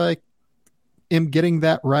 if I am getting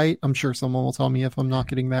that right. I'm sure someone will tell me if I'm not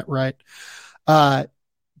getting that right.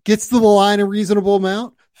 Gets to the line a reasonable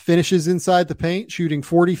amount, finishes inside the paint, shooting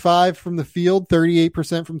 45 from the field,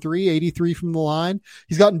 38% from 3, 83 from the line.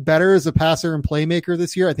 He's gotten better as a passer and playmaker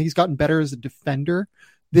this year. I think he's gotten better as a defender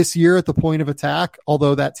this year at the point of attack,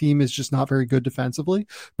 although that team is just not very good defensively.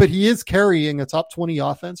 But he is carrying a top 20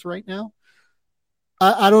 offense right now.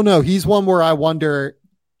 I don't know. He's one where I wonder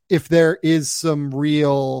if there is some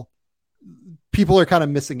real people are kind of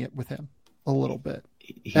missing it with him a little bit.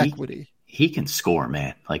 Equity. He can score,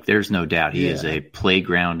 man. Like there's no doubt he is a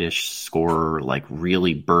playgroundish scorer, like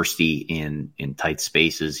really bursty in tight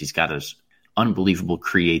spaces. He's got his unbelievable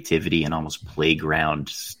creativity and almost playground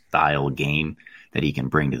style game that he can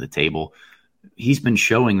bring to the table. He's been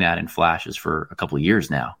showing that in flashes for a couple of years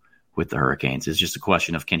now with the Hurricanes. It's just a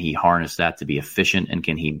question of, can he harness that to be efficient, and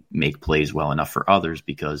can he make plays well enough for others?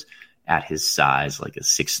 Because at his size, like a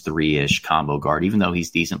 6'3" combo guard, even though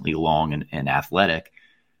he's decently long and athletic,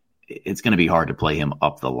 it's going to be hard to play him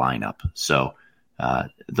up the lineup. So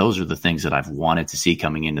those are the things that I've wanted to see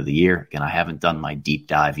coming into the year. Again, I haven't done my deep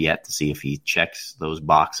dive yet to see if he checks those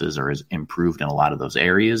boxes or has improved in a lot of those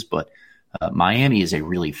areas. But Miami is a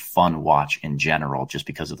really fun watch in general, just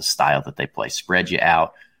because of the style that they play. Spread you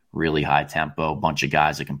out, really high tempo, bunch of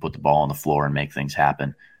guys that can put the ball on the floor and make things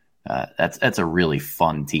happen. That's a really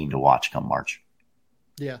fun team to watch come March.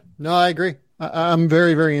 Yeah, no, I agree. I'm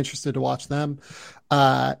very, very interested to watch them.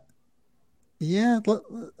 Let's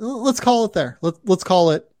call it there. Let's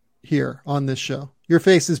call it here on this show. Your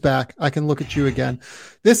face is back. I can look at you again.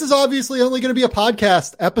 This is obviously only going to be a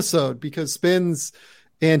podcast episode because Spins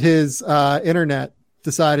and his internet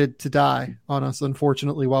decided to die on us,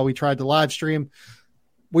 unfortunately, while we tried to live stream.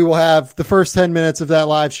 We will have the first 10 minutes of that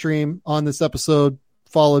live stream on this episode,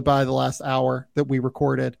 followed by the last hour that we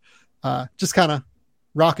recorded, just kind of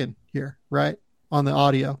rocking here, right? On the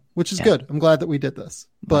audio, which is good. I'm glad that we did this,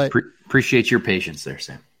 but appreciate your patience there,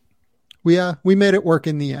 Sam. We made it work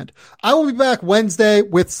in the end. I will be back Wednesday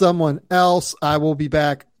with someone else. I will be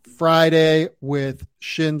back Friday with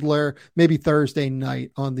Schindler, maybe Thursday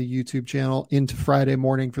night on the YouTube channel into Friday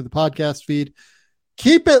morning for the podcast feed.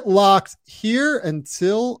 Keep it locked here.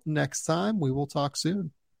 Until next time, we will talk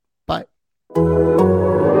soon.